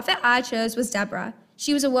 The prophet I chose was Deborah.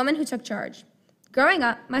 She was a woman who took charge. Growing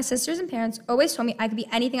up, my sisters and parents always told me I could be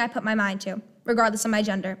anything I put my mind to, regardless of my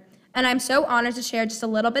gender. And I'm so honored to share just a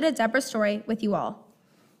little bit of Deborah's story with you all.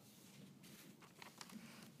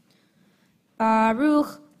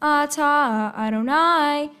 Baruch atah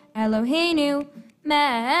Adonai Eloheinu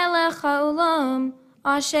melech haolam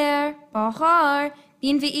asher bahar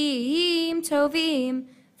bin v'im tovim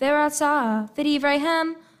v'ratza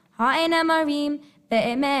v'divreihem ha'enemarim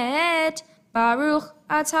be'emet Baruch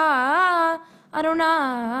atah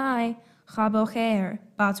Adonai chabocher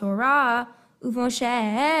b'torah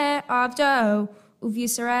uv'Moshe avdo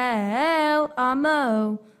uv'Yisrael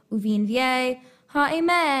amo uv'invyeh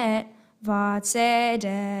ha'emet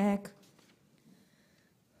v'tzedek.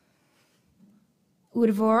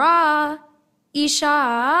 Udvora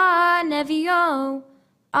isha nevio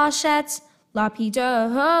ashet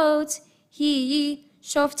lapidot hi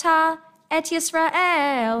shofta et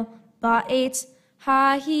Yisrael ba'et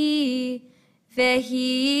hahi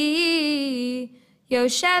vehi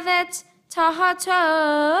yoshevet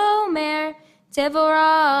tahatomer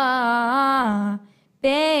Devorah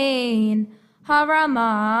bein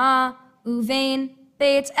harama uvein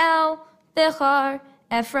Beit El Bechar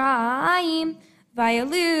Ephraim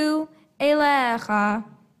Vayalu Elecha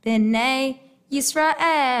B'nei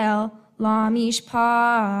Yisrael La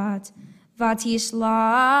Mishpat Vatishla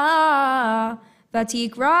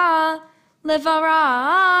Vatikra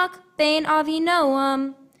Levarak Bein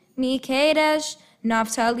Avinoam Mikadesh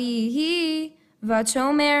Naphtali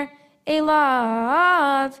Vatomer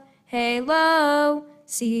Elav Halo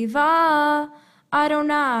Siva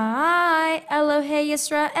Adonai Elohei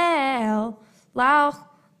Yisrael Lauch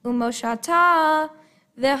Umoshata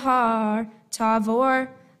Vehar Tavor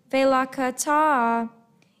Velakata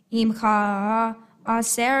Imcha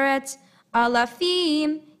Aseret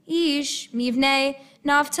Alafim Ish Mivnei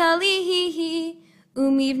Naphtali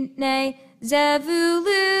Umivnei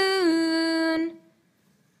Zevulun.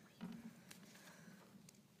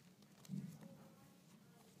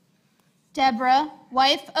 Deborah,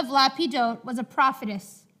 wife of Lapidot, was a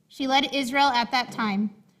prophetess. She led Israel at that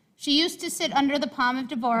time. She used to sit under the palm of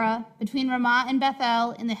Deborah between Ramah and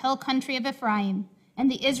Bethel in the hill country of Ephraim, and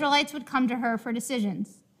the Israelites would come to her for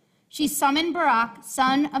decisions. She summoned Barak,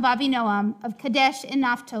 son of Avinoam, of Kadesh in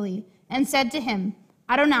Naphtali, and said to him,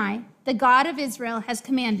 Adonai, the God of Israel, has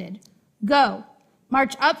commanded, Go,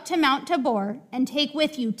 march up to Mount Tabor, and take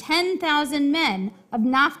with you 10,000 men of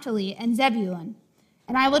Naphtali and Zebulun.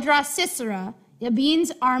 And I will draw Sisera,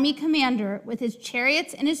 Yabin's army commander, with his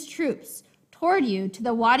chariots and his troops, toward you to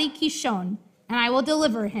the Wadi Kishon, and I will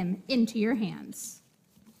deliver him into your hands.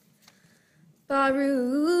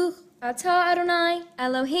 Baruch atah Adonai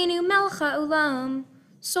Eloheinu melech haolam,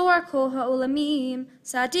 sor kol haolamim,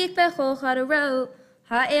 sadik bechol chadorot,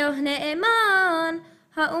 ha'el ne'eman,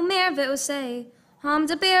 ha'omer ve'oseh,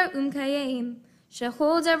 ha'mdaber kayem,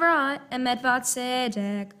 shechol davar emet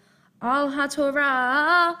v'tzedek, al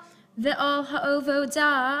ha'torah, ve'al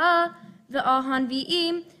ha'ovodah, ve'al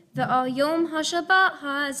hanvi'im, ve'al yom ha'shabbat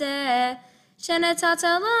hazeh,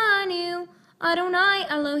 shenatata lanu, Adonai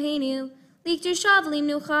Eloheinu, likdusha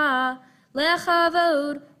v'limnucha,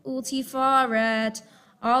 lechavod ultifaret,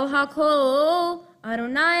 al hakol,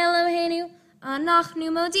 Adonai Eloheinu, anachnu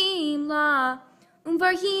modim la,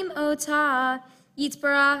 umbarhim ota,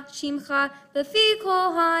 yitbarach shimcha b'fi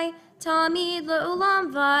kol hai, tamid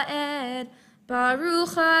le'olam va'ed,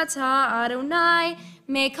 baruch atah Adonai,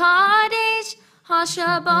 mekadesh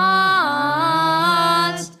hashabbat.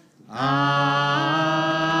 Amen.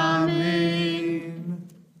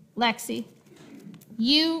 Lexi,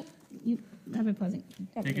 you have a pleasant.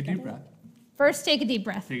 Take a deep breath. First, take a deep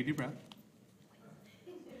breath. Take a deep breath.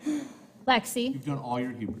 Lexi, You've done all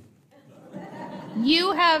your Hebrew.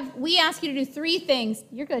 we ask you to do three things.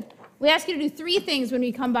 You're good. We ask you to do three things when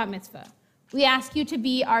we come bat mitzvah. We ask you to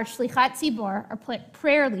be our shlichat tzibor, our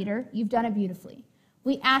prayer leader. You've done it beautifully.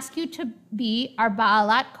 We ask you to be our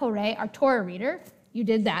ba'alat koreh, our Torah reader. You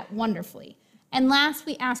did that wonderfully. And last,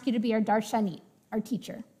 we ask you to be our darshanit, our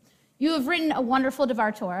teacher. You have written a wonderful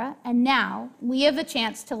Devar Torah, and now we have a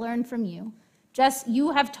chance to learn from you.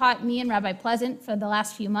 You have taught me and Rabbi Pleasant for the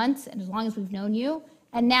last few months, and as long as we've known you.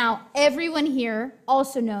 And now everyone here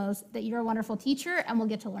also knows that you're a wonderful teacher, and we'll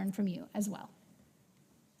get to learn from you as well.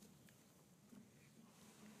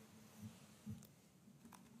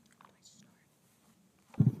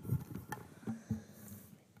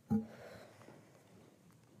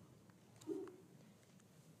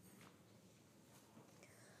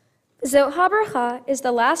 Zot HaBracha is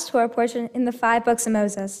the last Torah portion in the 5 books of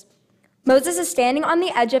Moses. Moses is standing on the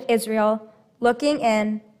edge of Israel, looking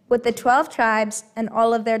in with the 12 tribes and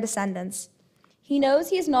all of their descendants. He knows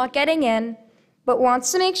he is not getting in, but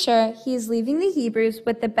wants to make sure he is leaving the Hebrews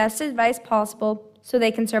with the best advice possible so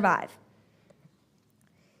they can survive.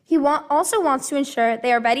 He also wants to ensure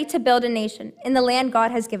they are ready to build a nation in the land God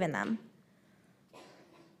has given them.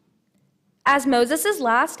 As Moses'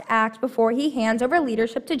 last act before he hands over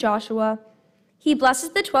leadership to Joshua, he blesses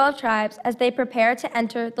the 12 tribes as they prepare to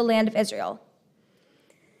enter the land of Israel.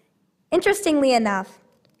 Interestingly enough,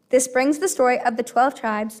 this brings the story of the 12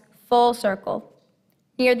 tribes full circle.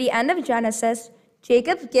 Near the end of Genesis,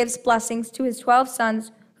 Jacob gives blessings to his 12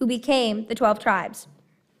 sons who became the 12 tribes.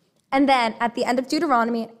 And then at the end of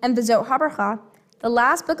Deuteronomy and the Zot HaBracha, the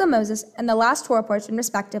last book of Moses and the last Torah portion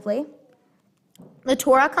respectively, the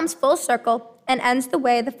Torah comes full circle and ends the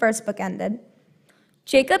way the first book ended.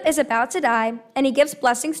 Jacob is about to die, and he gives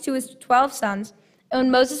blessings to his 12 sons. And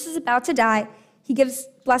when Moses is about to die, he gives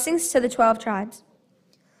blessings to the 12 tribes.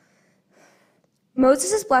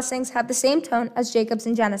 Moses' blessings have the same tone as Jacob's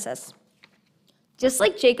in Genesis. Just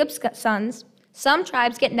like Jacob's sons, some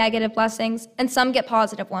tribes get negative blessings, and some get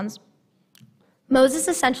positive ones. Moses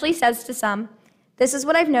essentially says to some, "This is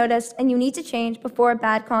what I've noticed, and you need to change before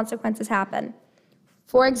bad consequences happen."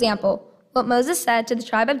 For example, what Moses said to the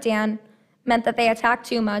tribe of Dan meant that they attacked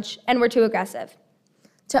too much and were too aggressive.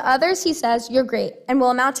 To others, he says, "You're great and will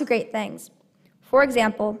amount to great things." For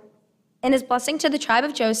example, in his blessing to the tribe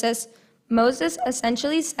of Joseph, Moses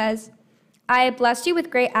essentially says, "I have blessed you with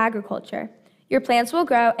great agriculture. Your plants will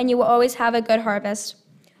grow and you will always have a good harvest.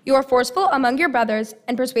 You are forceful among your brothers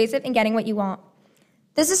and persuasive in getting what you want."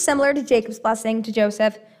 This is similar to Jacob's blessing to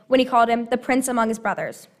Joseph when he called him the prince among his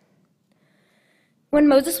brothers. When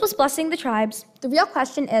Moses was blessing the tribes, the real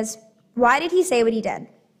question is, why did he say what he did?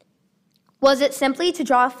 Was it simply to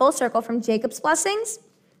draw a full circle from Jacob's blessings?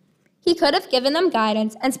 He could have given them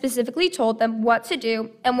guidance and specifically told them what to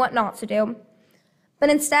do and what not to do. But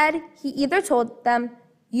instead, he either told them,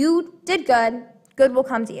 "You did good, good will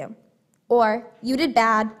come to you," or "You did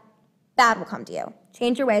bad, bad will come to you.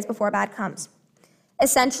 Change your ways before bad comes."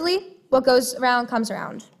 Essentially, what goes around comes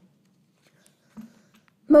around.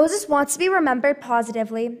 Moses wants to be remembered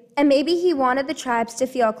positively, and maybe he wanted the tribes to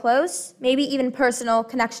feel a close, maybe even personal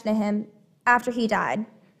connection to him after he died.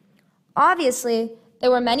 Obviously,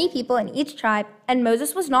 There were many people in each tribe, and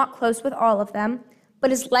Moses was not close with all of them, but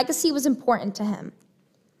his legacy was important to him.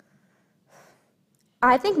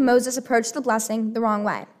 I think Moses approached the blessing the wrong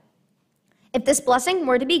way. If this blessing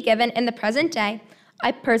were to be given in the present day,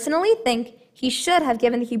 I personally think he should have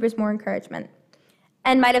given the Hebrews more encouragement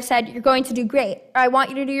and might have said, "You're going to do great," or "I want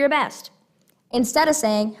you to do your best," instead of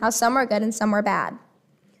saying how some were good and some were bad.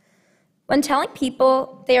 When telling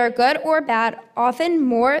people they are good or bad, often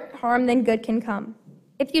more harm than good can come.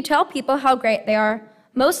 If you tell people how great they are,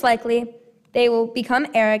 most likely they will become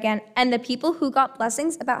arrogant, and the people who got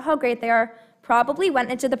blessings about how great they are probably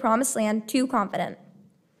went into the promised land too confident.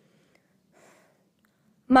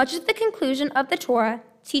 Much of the conclusion of the Torah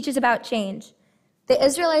teaches about change. The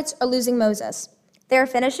Israelites are losing Moses. They are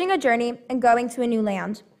finishing a journey and going to a new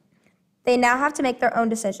land. They now have to make their own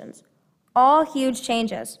decisions. All huge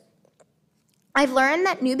changes. I've learned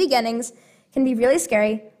that new beginnings can be really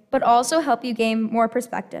scary, but also help you gain more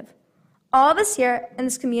perspective. All of us here in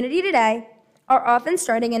this community today are often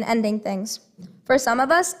starting and ending things. For some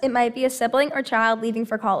of us, it might be a sibling or child leaving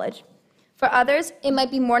for college. For others, it might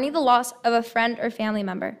be mourning the loss of a friend or family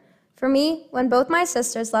member. For me, when both my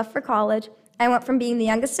sisters left for college, I went from being the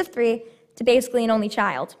youngest of 3 to basically an only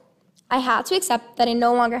child. I had to accept that I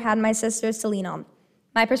no longer had my sisters to lean on.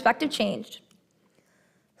 My perspective changed.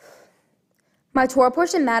 My Torah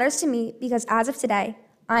portion matters to me because as of today,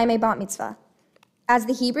 I am a bat mitzvah. As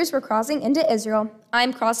the Hebrews were crossing into Israel, I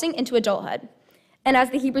am crossing into adulthood. And as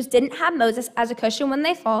the Hebrews didn't have Moses as a cushion when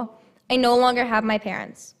they fall, I no longer have my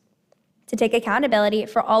parents to take accountability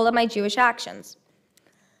for all of my Jewish actions.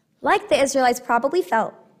 Like the Israelites probably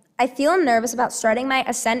felt, I feel nervous about starting my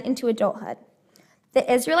ascent into adulthood. The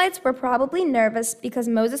Israelites were probably nervous because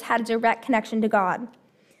Moses had a direct connection to God.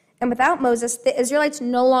 And without Moses, the Israelites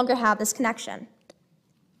no longer have this connection.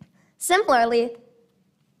 Similarly,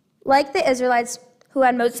 like the Israelites who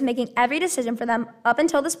had Moses making every decision for them up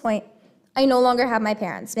until this point, I no longer have my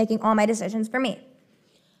parents making all my decisions for me.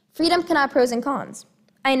 Freedom can have pros and cons.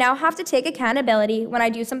 I now have to take accountability when I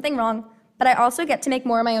do something wrong, but I also get to make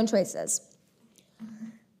more of my own choices.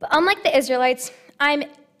 But unlike the Israelites, I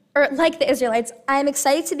am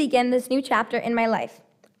excited to begin this new chapter in my life.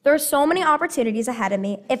 There are so many opportunities ahead of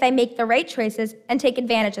me if I make the right choices and take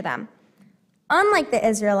advantage of them. Unlike the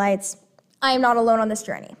Israelites, I am not alone on this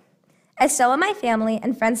journey. I still have my family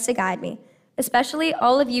and friends to guide me, especially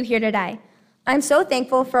all of you here today. I'm so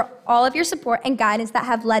thankful for all of your support and guidance that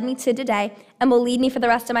have led me to today and will lead me for the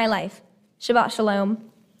rest of my life. Shabbat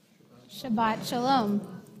shalom. Shabbat shalom.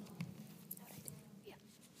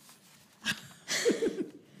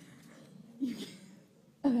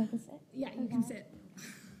 Okay, I can sit. Yeah, you can sit.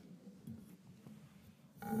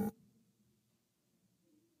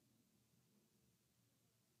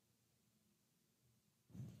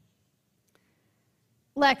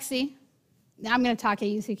 Lexi, I'm going to talk at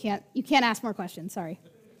you, so you can't ask more questions. Sorry.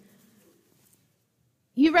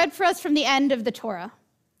 You read for us from the end of the Torah,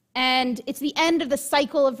 and it's the end of the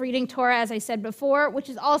cycle of reading Torah, as I said before, which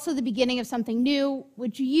is also the beginning of something new,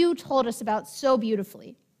 which you told us about so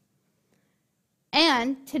beautifully.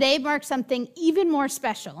 And today marks something even more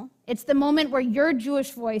special. It's the moment where your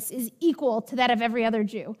Jewish voice is equal to that of every other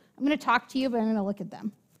Jew. I'm going to talk to you, but I'm going to look at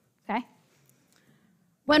them, okay?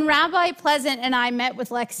 When Rabbi Pleasant and I met with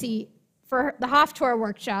Lexi for the Haftorah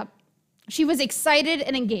workshop, she was excited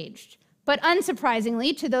and engaged. But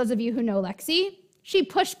unsurprisingly, to those of you who know Lexi, she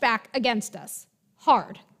pushed back against us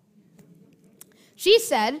hard. She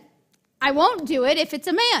said, "I won't do it if it's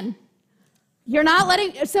a man. You're not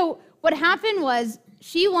letting..." So what happened was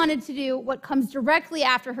she wanted to do what comes directly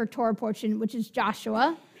after her Torah portion, which is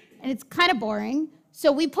Joshua, and it's kind of boring.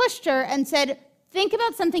 So we pushed her and said, think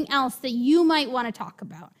about something else that you might want to talk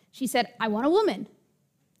about. She said, "I want a woman."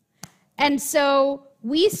 And so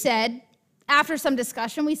we said, after some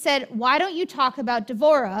discussion, we said, why don't you talk about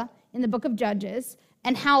Devorah in the book of Judges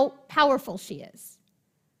and how powerful she is?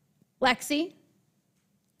 Lexi,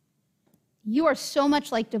 you are so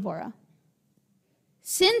much like Devorah.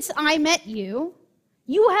 Since I met you,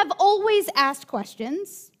 you have always asked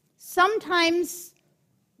questions, sometimes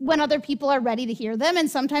when other people are ready to hear them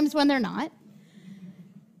and sometimes when they're not.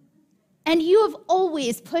 And you have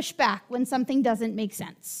always pushed back when something doesn't make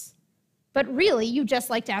sense. But really, you just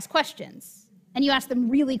like to ask questions, and you ask them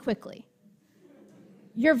really quickly.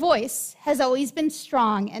 Your voice has always been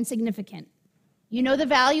strong and significant. You know the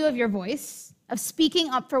value of your voice, of speaking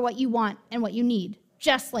up for what you want and what you need,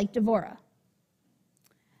 just like Devorah.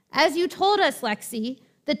 As you told us, Lexi,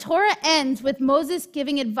 the Torah ends with Moses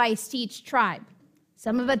giving advice to each tribe.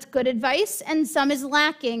 Some of it's good advice, and some is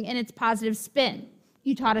lacking in its positive spin.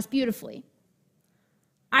 You taught us beautifully.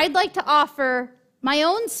 I'd like to offer my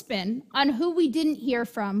own spin on who we didn't hear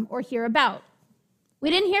from or hear about. We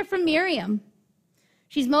didn't hear from Miriam.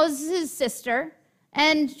 She's Moses' sister,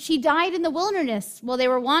 and she died in the wilderness while they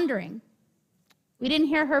were wandering. We didn't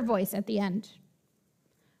hear her voice at the end.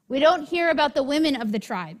 We don't hear about the women of the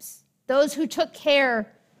tribes, those who took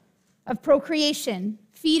care of procreation,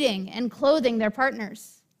 feeding, and clothing their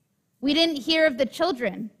partners. We didn't hear of the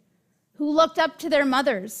children who looked up to their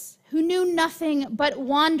mothers, who knew nothing but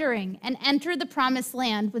wandering and entered the promised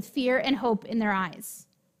land with fear and hope in their eyes.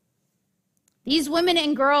 These women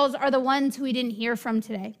and girls are the ones who we didn't hear from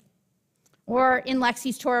today or in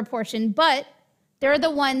Lexi's Torah portion, but they're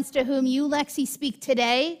the ones to whom you, Lexi, speak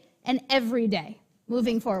today and every day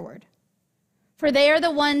moving forward. For they are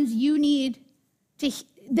the ones who need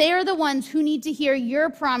to hear your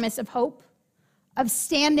promise of hope, of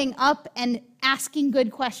standing up and asking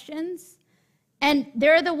good questions. And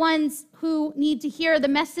they're the ones who need to hear the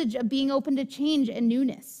message of being open to change and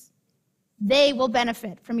newness. They will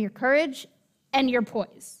benefit from your courage and your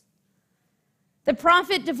poise. The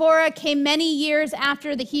prophet Devorah came many years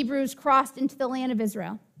after the Hebrews crossed into the land of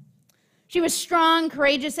Israel. She was strong,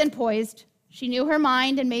 courageous, and poised. She knew her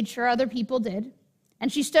mind and made sure other people did.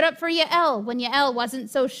 And she stood up for Yael when Yael wasn't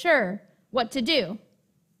so sure what to do.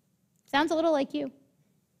 Sounds a little like you.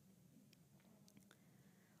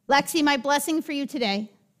 Lexi, my blessing for you today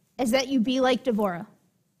is that you be like Devorah.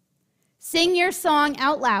 Sing your song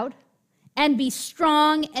out loud and be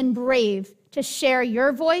strong and brave to share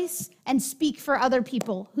your voice and speak for other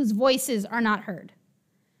people whose voices are not heard.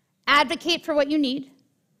 Advocate for what you need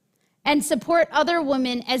and support other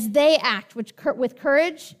women as they act with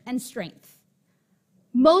courage and strength.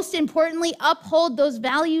 Most importantly, uphold those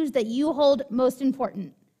values that you hold most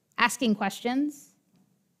important: asking questions,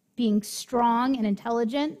 being strong and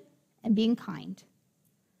intelligent, and being kind.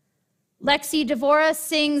 Lexi, Devorah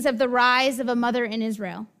sings of the rise of a mother in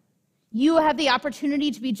Israel. You have the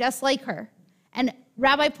opportunity to be just like her. And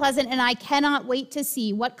Rabbi Pleasant and I cannot wait to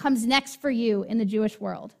see what comes next for you in the Jewish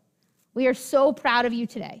world. We are so proud of you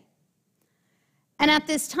today. And at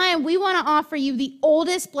this time, we want to offer you the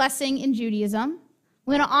oldest blessing in Judaism.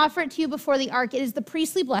 We want to offer it to you before the ark. It is the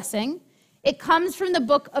priestly blessing. It comes from the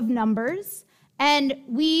book of Numbers, and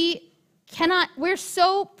we're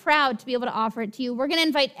so proud to be able to offer it to you. We're going to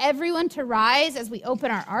invite everyone to rise as we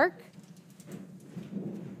open our ark.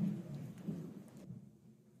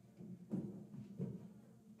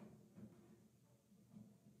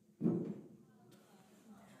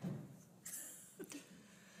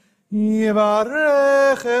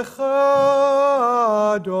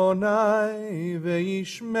 Yivarechecha Adonai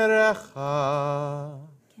ve'yishmerecha.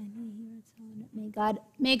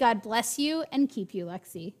 May God bless you and keep you,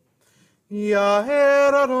 Lexi.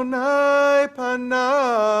 Yaher Adonai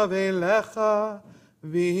panav elecha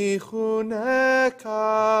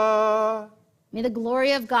v'yichuneka. May the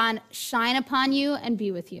glory of God shine upon you and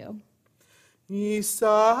be with you.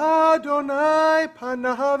 Yisa Adonai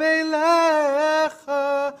panav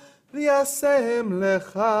elecha v'yasem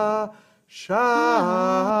lecha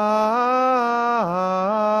shalom.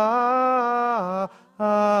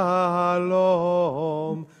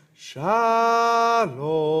 Shalom.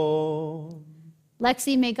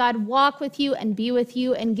 Lexi, may God walk with you and be with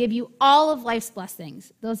you and give you all of life's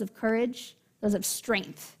blessings, those of courage, those of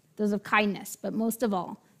strength, those of kindness, but most of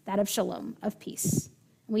all, that of shalom, of peace.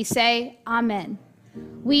 We say, Amen.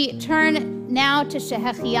 We turn now to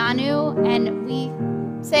Shehechianu, and we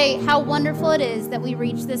say how wonderful it is that we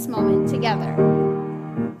reach this moment together.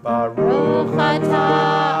 Baruch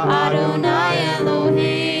atah Adonai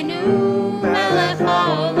Eloheinu melech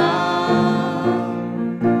haolam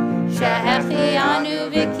shehechianu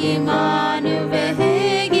v'kimanu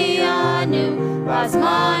v'hegianu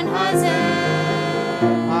b'zman hazeh.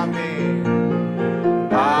 Amen.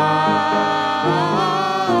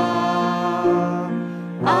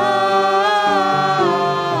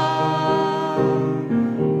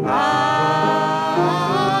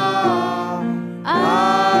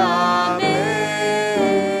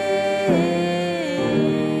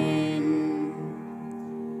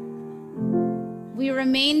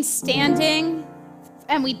 Remain standing,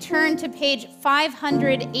 and we turn to page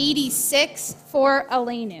 586 for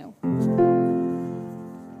Aleinu.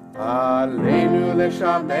 Aleinu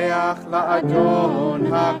leshameach la'adon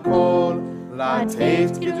hakol,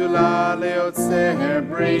 la'tet gidula le'otzer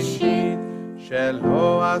breshit,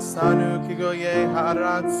 shelo asanu kigoyei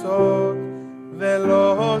ha'aratzot,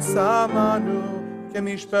 ve'lo samanu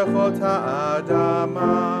kemishpechot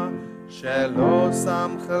ha'adama, shelo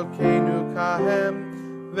sam chelkeinu kahem,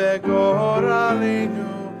 וגורלנו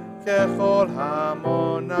ככל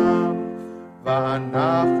המונם,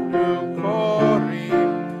 ואנחנו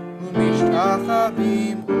קוראים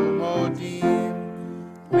ומשתחווים ומודים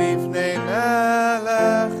לפני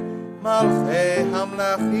מלך מלכי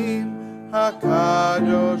המלכים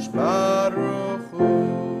הקדוש ברוך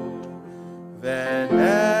הוא.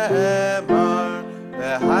 ונאמר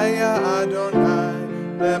והיה אדוני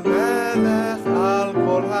למלך על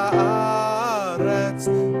כל הארץ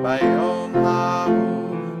ביום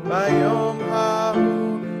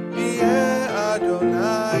ההוא יהיה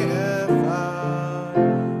אדוני אחד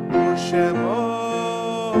ושמו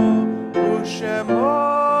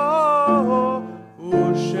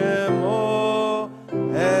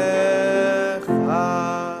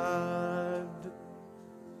אחד.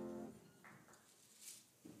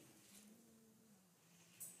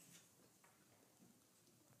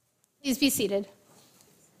 Please be seated.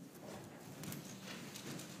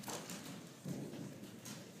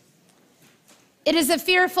 It is a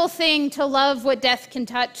fearful thing to love what death can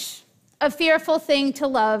touch, a fearful thing to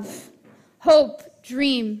love, hope,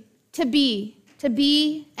 dream, to be,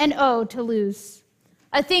 and oh, to lose.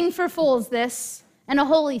 A thing for fools this, and a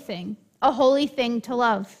holy thing to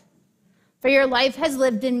love. For your life has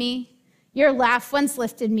lived in me, your laugh once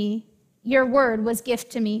lifted me, your word was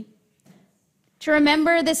gift to me. To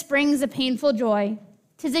remember this brings a painful joy.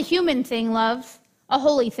 'Tis a human thing, love, a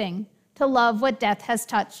holy thing, to love what death has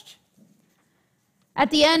touched. At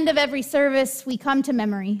the end of every service, we come to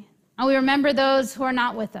memory, and we remember those who are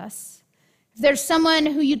not with us. If there's someone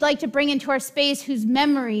who you'd like to bring into our space whose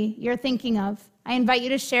memory you're thinking of, I invite you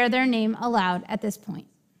to share their name aloud at this point.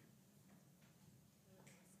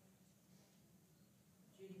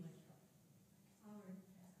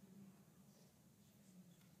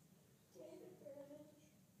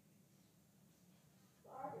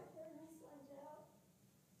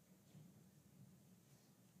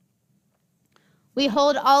 We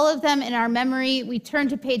hold all of them in our memory. We turn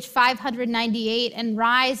to page 598 and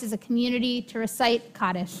rise as a community to recite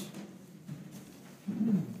Kaddish.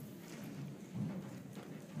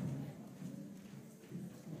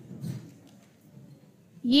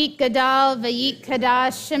 Yit gadal v'yit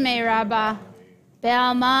kadash shemei rabbah,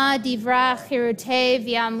 be'alma divra chirutei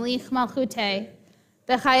v'yamlich malchutei,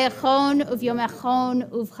 b'chayachon uvyomechon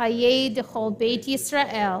uv'chayei dechol beit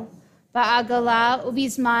Yisrael, ba'agala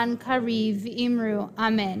ubizman kariv imru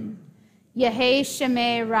amen. Yehei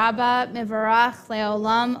shemei rabbah mevarach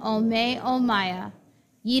leolam olmei olmaya,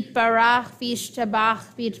 yit barach v'yishtabach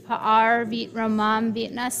v'yitpa'ar v'yitramam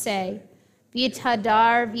v'yitnaseh,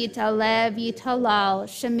 v'yithadar v'yitalev v'yitalal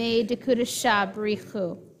shemei dekudasha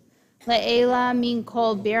b'richu. Le'ela min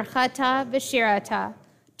kol birchata v'shirata,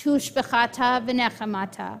 tushbechata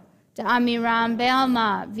v'nechamata, da'amiram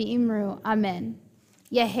be'alma v'imru amen.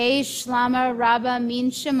 Yehei shlama rabba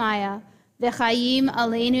min shemaya, v'chayim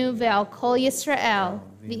aleinu ve'al kol Yisrael,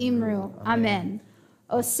 v'imru amen.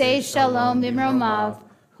 Osei shalom b'mromav,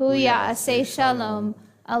 hu ya'asei shalom,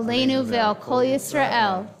 aleinu ve'al kol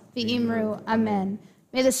Yisrael, v'imru amen.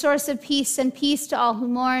 May the source of peace send peace to all who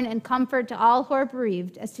mourn and comfort to all who are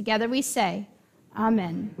bereaved, as together we say,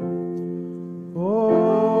 amen.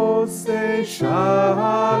 Osei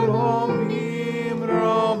shalom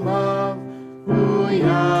b'mromav, hu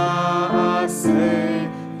ya'asei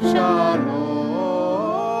shalom,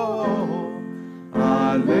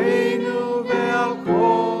 aleinu ve'al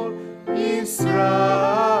kol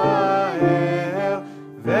Yisrael,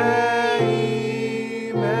 ve'imeru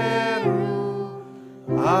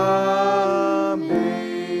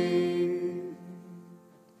amen.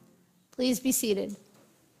 Please be seated.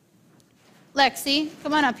 Lexi,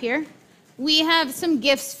 come on up here. We have some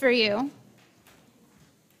gifts for you.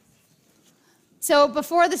 So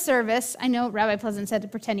before the service, I know Rabbi Pleasant said to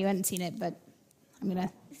pretend you hadn't seen it, but I'm going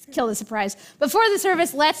to kill the surprise. Before the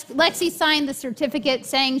service, Lexi signed the certificate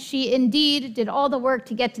saying she indeed did all the work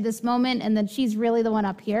to get to this moment and that she's really the one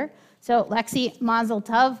up here. So Lexi, Mazel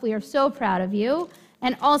Tov, we are so proud of you.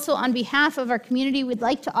 And also on behalf of our community, we'd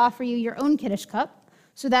like to offer you your own Kiddush cup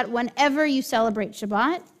so that whenever you celebrate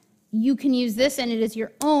Shabbat, you can use this and it is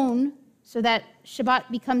your own so that Shabbat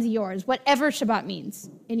becomes yours, whatever Shabbat means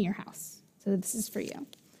in your house. So this is for you.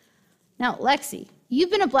 Now, Lexi, you've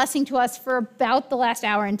been a blessing to us for about the last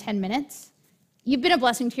hour and 10 minutes. You've been a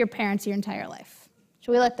blessing to your parents your entire life.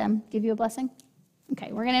 Should we let them give you a blessing?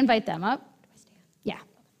 Okay, we're going to invite them up. Yeah.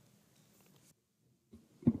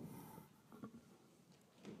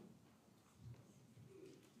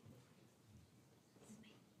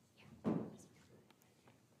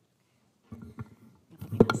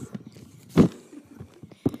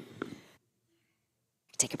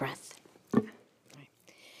 Take a breath.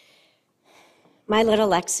 My little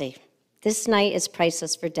Lexi, This night is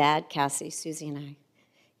priceless for Dad, Cassie, Susie, and I.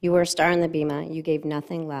 You were a star in the Bima. You gave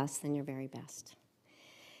nothing less than your very best.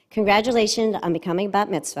 Congratulations on becoming a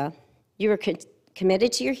bat mitzvah. You were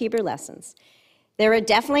committed to your Hebrew lessons. There were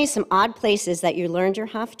definitely some odd places that you learned your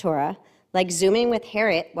Haftorah, like zooming with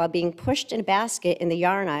Harriet while being pushed in a basket in the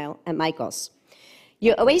yarn aisle at Michael's.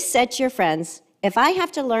 You always said to your friends, if I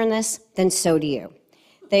have to learn this, then so do you.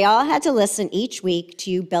 They all had to listen each week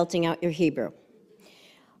to you belting out your Hebrew.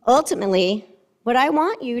 Ultimately, what I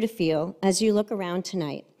want you to feel as you look around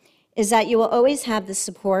tonight is that you will always have the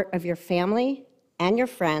support of your family and your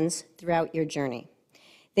friends throughout your journey.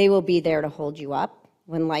 They will be there to hold you up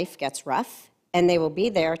when life gets rough, and they will be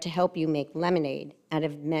there to help you make lemonade out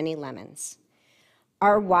of many lemons.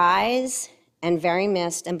 Our wise and very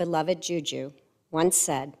missed and beloved Juju once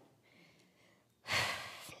said,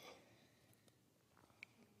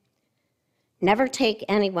 never take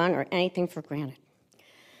anyone or anything for granted.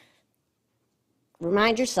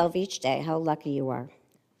 Remind yourself each day how lucky you are.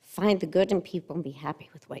 Find the good in people and be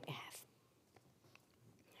happy with what you have.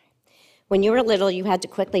 When you were little, you had to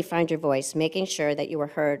quickly find your voice, making sure that you were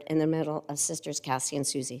heard in the middle of sisters Cassie and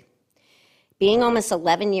Susie. Being almost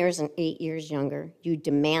 11 years and 8 years younger, you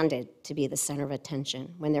demanded to be the center of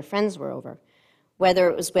attention when their friends were over, whether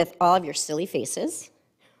it was with all of your silly faces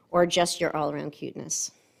or just your all-around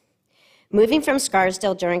cuteness. Moving from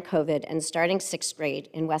Scarsdale during COVID and starting 6th grade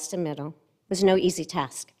in Weston Middle was no easy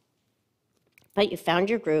task. But you found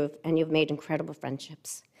your groove and you've made incredible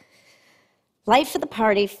friendships. Life of the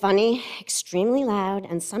party, funny, extremely loud,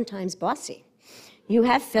 and sometimes bossy. You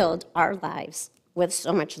have filled our lives with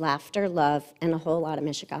so much laughter, love, and a whole lot of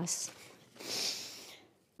mishigas.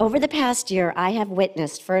 Over the past year, I have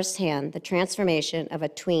witnessed firsthand the transformation of a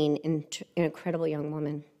tween into an incredible young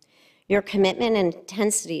woman. Your commitment and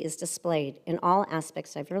intensity is displayed in all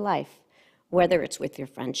aspects of your life, whether it's with your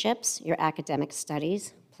friendships, your academic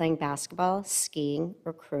studies, playing basketball, skiing,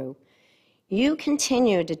 or crew. You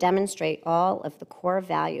continue to demonstrate all of the core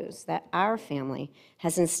values that our family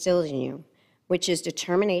has instilled in you, which is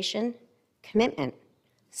determination, commitment,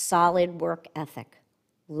 solid work ethic,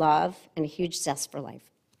 love, and a huge zest for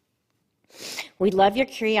life. We love your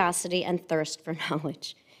curiosity and thirst for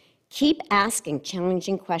knowledge. Keep asking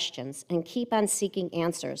challenging questions and keep on seeking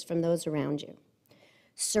answers from those around you.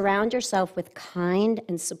 Surround yourself with kind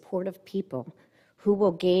and supportive people who you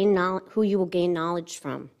will gain knowledge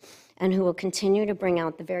from and who will continue to bring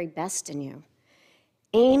out the very best in you.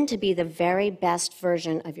 Aim to be the very best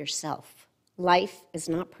version of yourself. Life is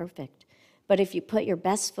not perfect, but if you put your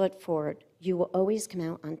best foot forward, you will always come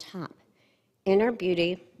out on top. Inner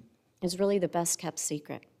beauty is really the best kept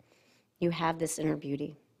secret. You have this inner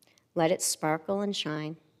beauty. Let it sparkle and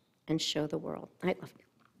shine and show the world. I love you.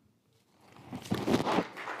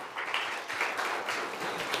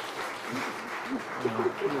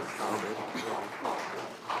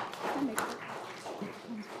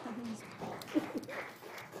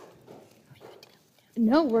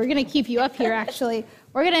 No, we're going to keep you up here, actually.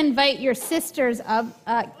 We're going to invite your sisters up.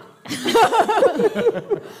 We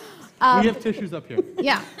have tissues up here.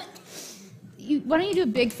 Yeah. Why don't you do a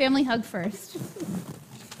big family hug first?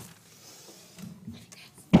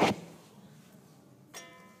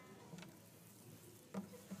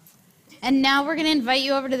 And now we're going to invite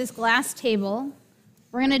you over to this glass table.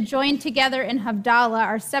 We're going to join together in Havdalah,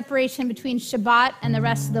 our separation between Shabbat and the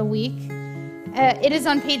rest of the week. It is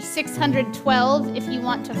on page 612 if you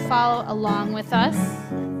want to follow along with us.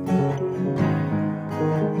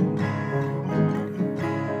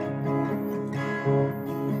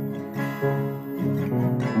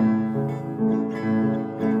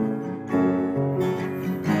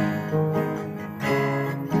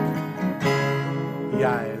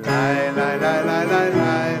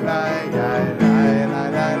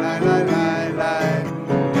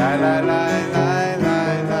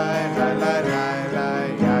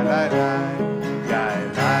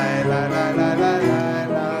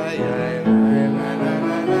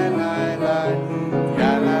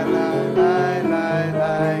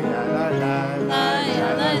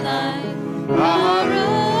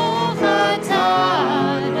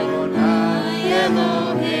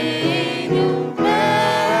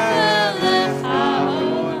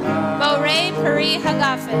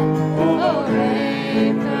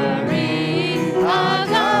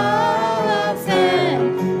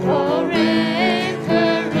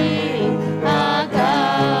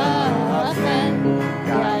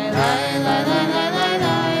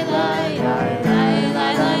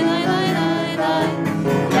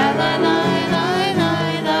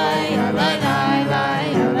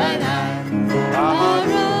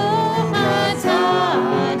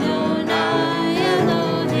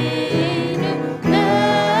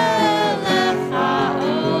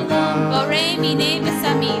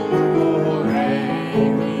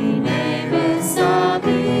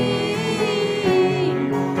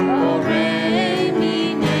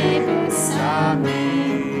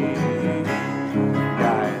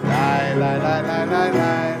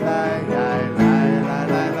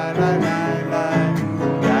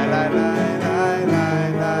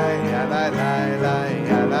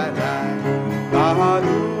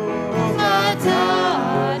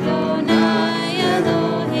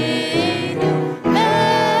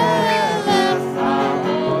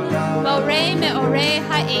 Borei me'orei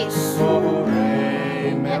ha'esh.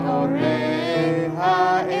 Borei me'orei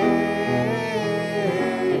ha'esh.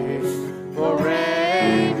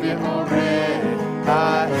 Borei me'orei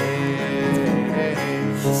ha'esh.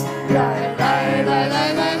 Lai, lai, lai, lai,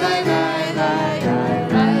 lai, lai, lai, lai, lai,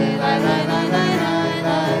 lai, lai, lai, lai, lai,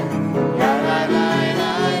 lai. Ya, lai, lai,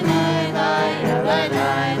 lai, lai, lai, ya, lai,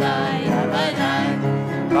 lai, lai, ya, lai, lai.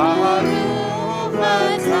 Baruch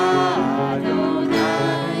atah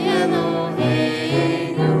Adonai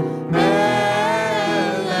Eloheinu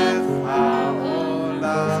melech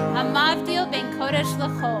haolam. Hamavdil ben kodesh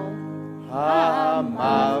l'chol.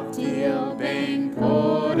 Hamavdil ben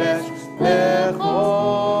kodesh lechol.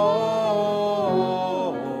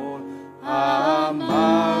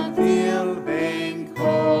 Hamavdil ben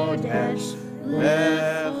kodesh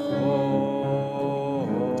lechol.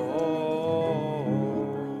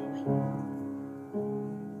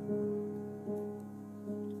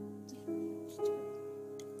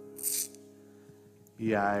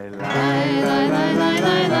 Yai lai lai lai lai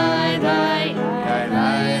lai lai lai. Yai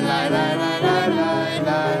lai lai lai lai lai lai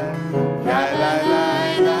lai. Yai lai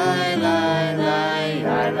lai lai lai lai.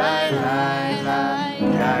 Yai lai lai lai.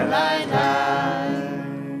 Yai lai lai.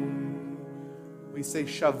 We say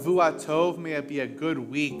Shavua Tov, may it be a good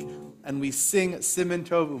week. And we sing Siman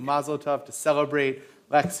Tov U'Mazel Tov to celebrate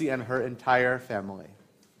Lexi and her entire family.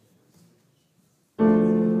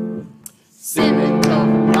 Siman Tov,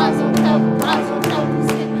 Mazel Tov, Mazel Tov,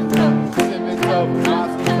 Siman Tov, Siman Tov,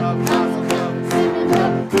 Mazel Tov, Mazel Tov, Siman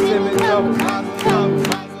Tov, Siman Tov, Mazel Tov,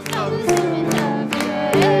 Mazel Tov, Siman Tov.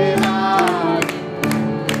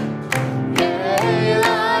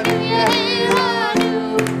 Yeilanu, Yeilanu,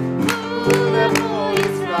 Ulecho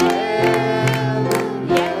Yisrael.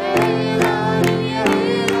 Yeilanu,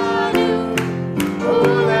 Yeilanu,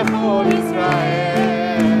 Ulecho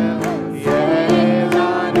Yisrael.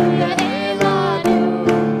 Yeilanu, Yeilanu,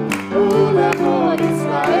 Ulecho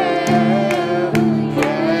Yisrael.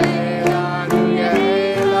 Yeilanu,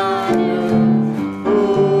 Yeilanu,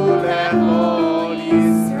 Ulecho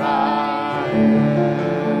Yisrael.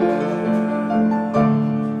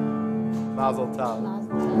 Mazel Tov.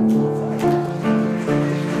 Mazel tov.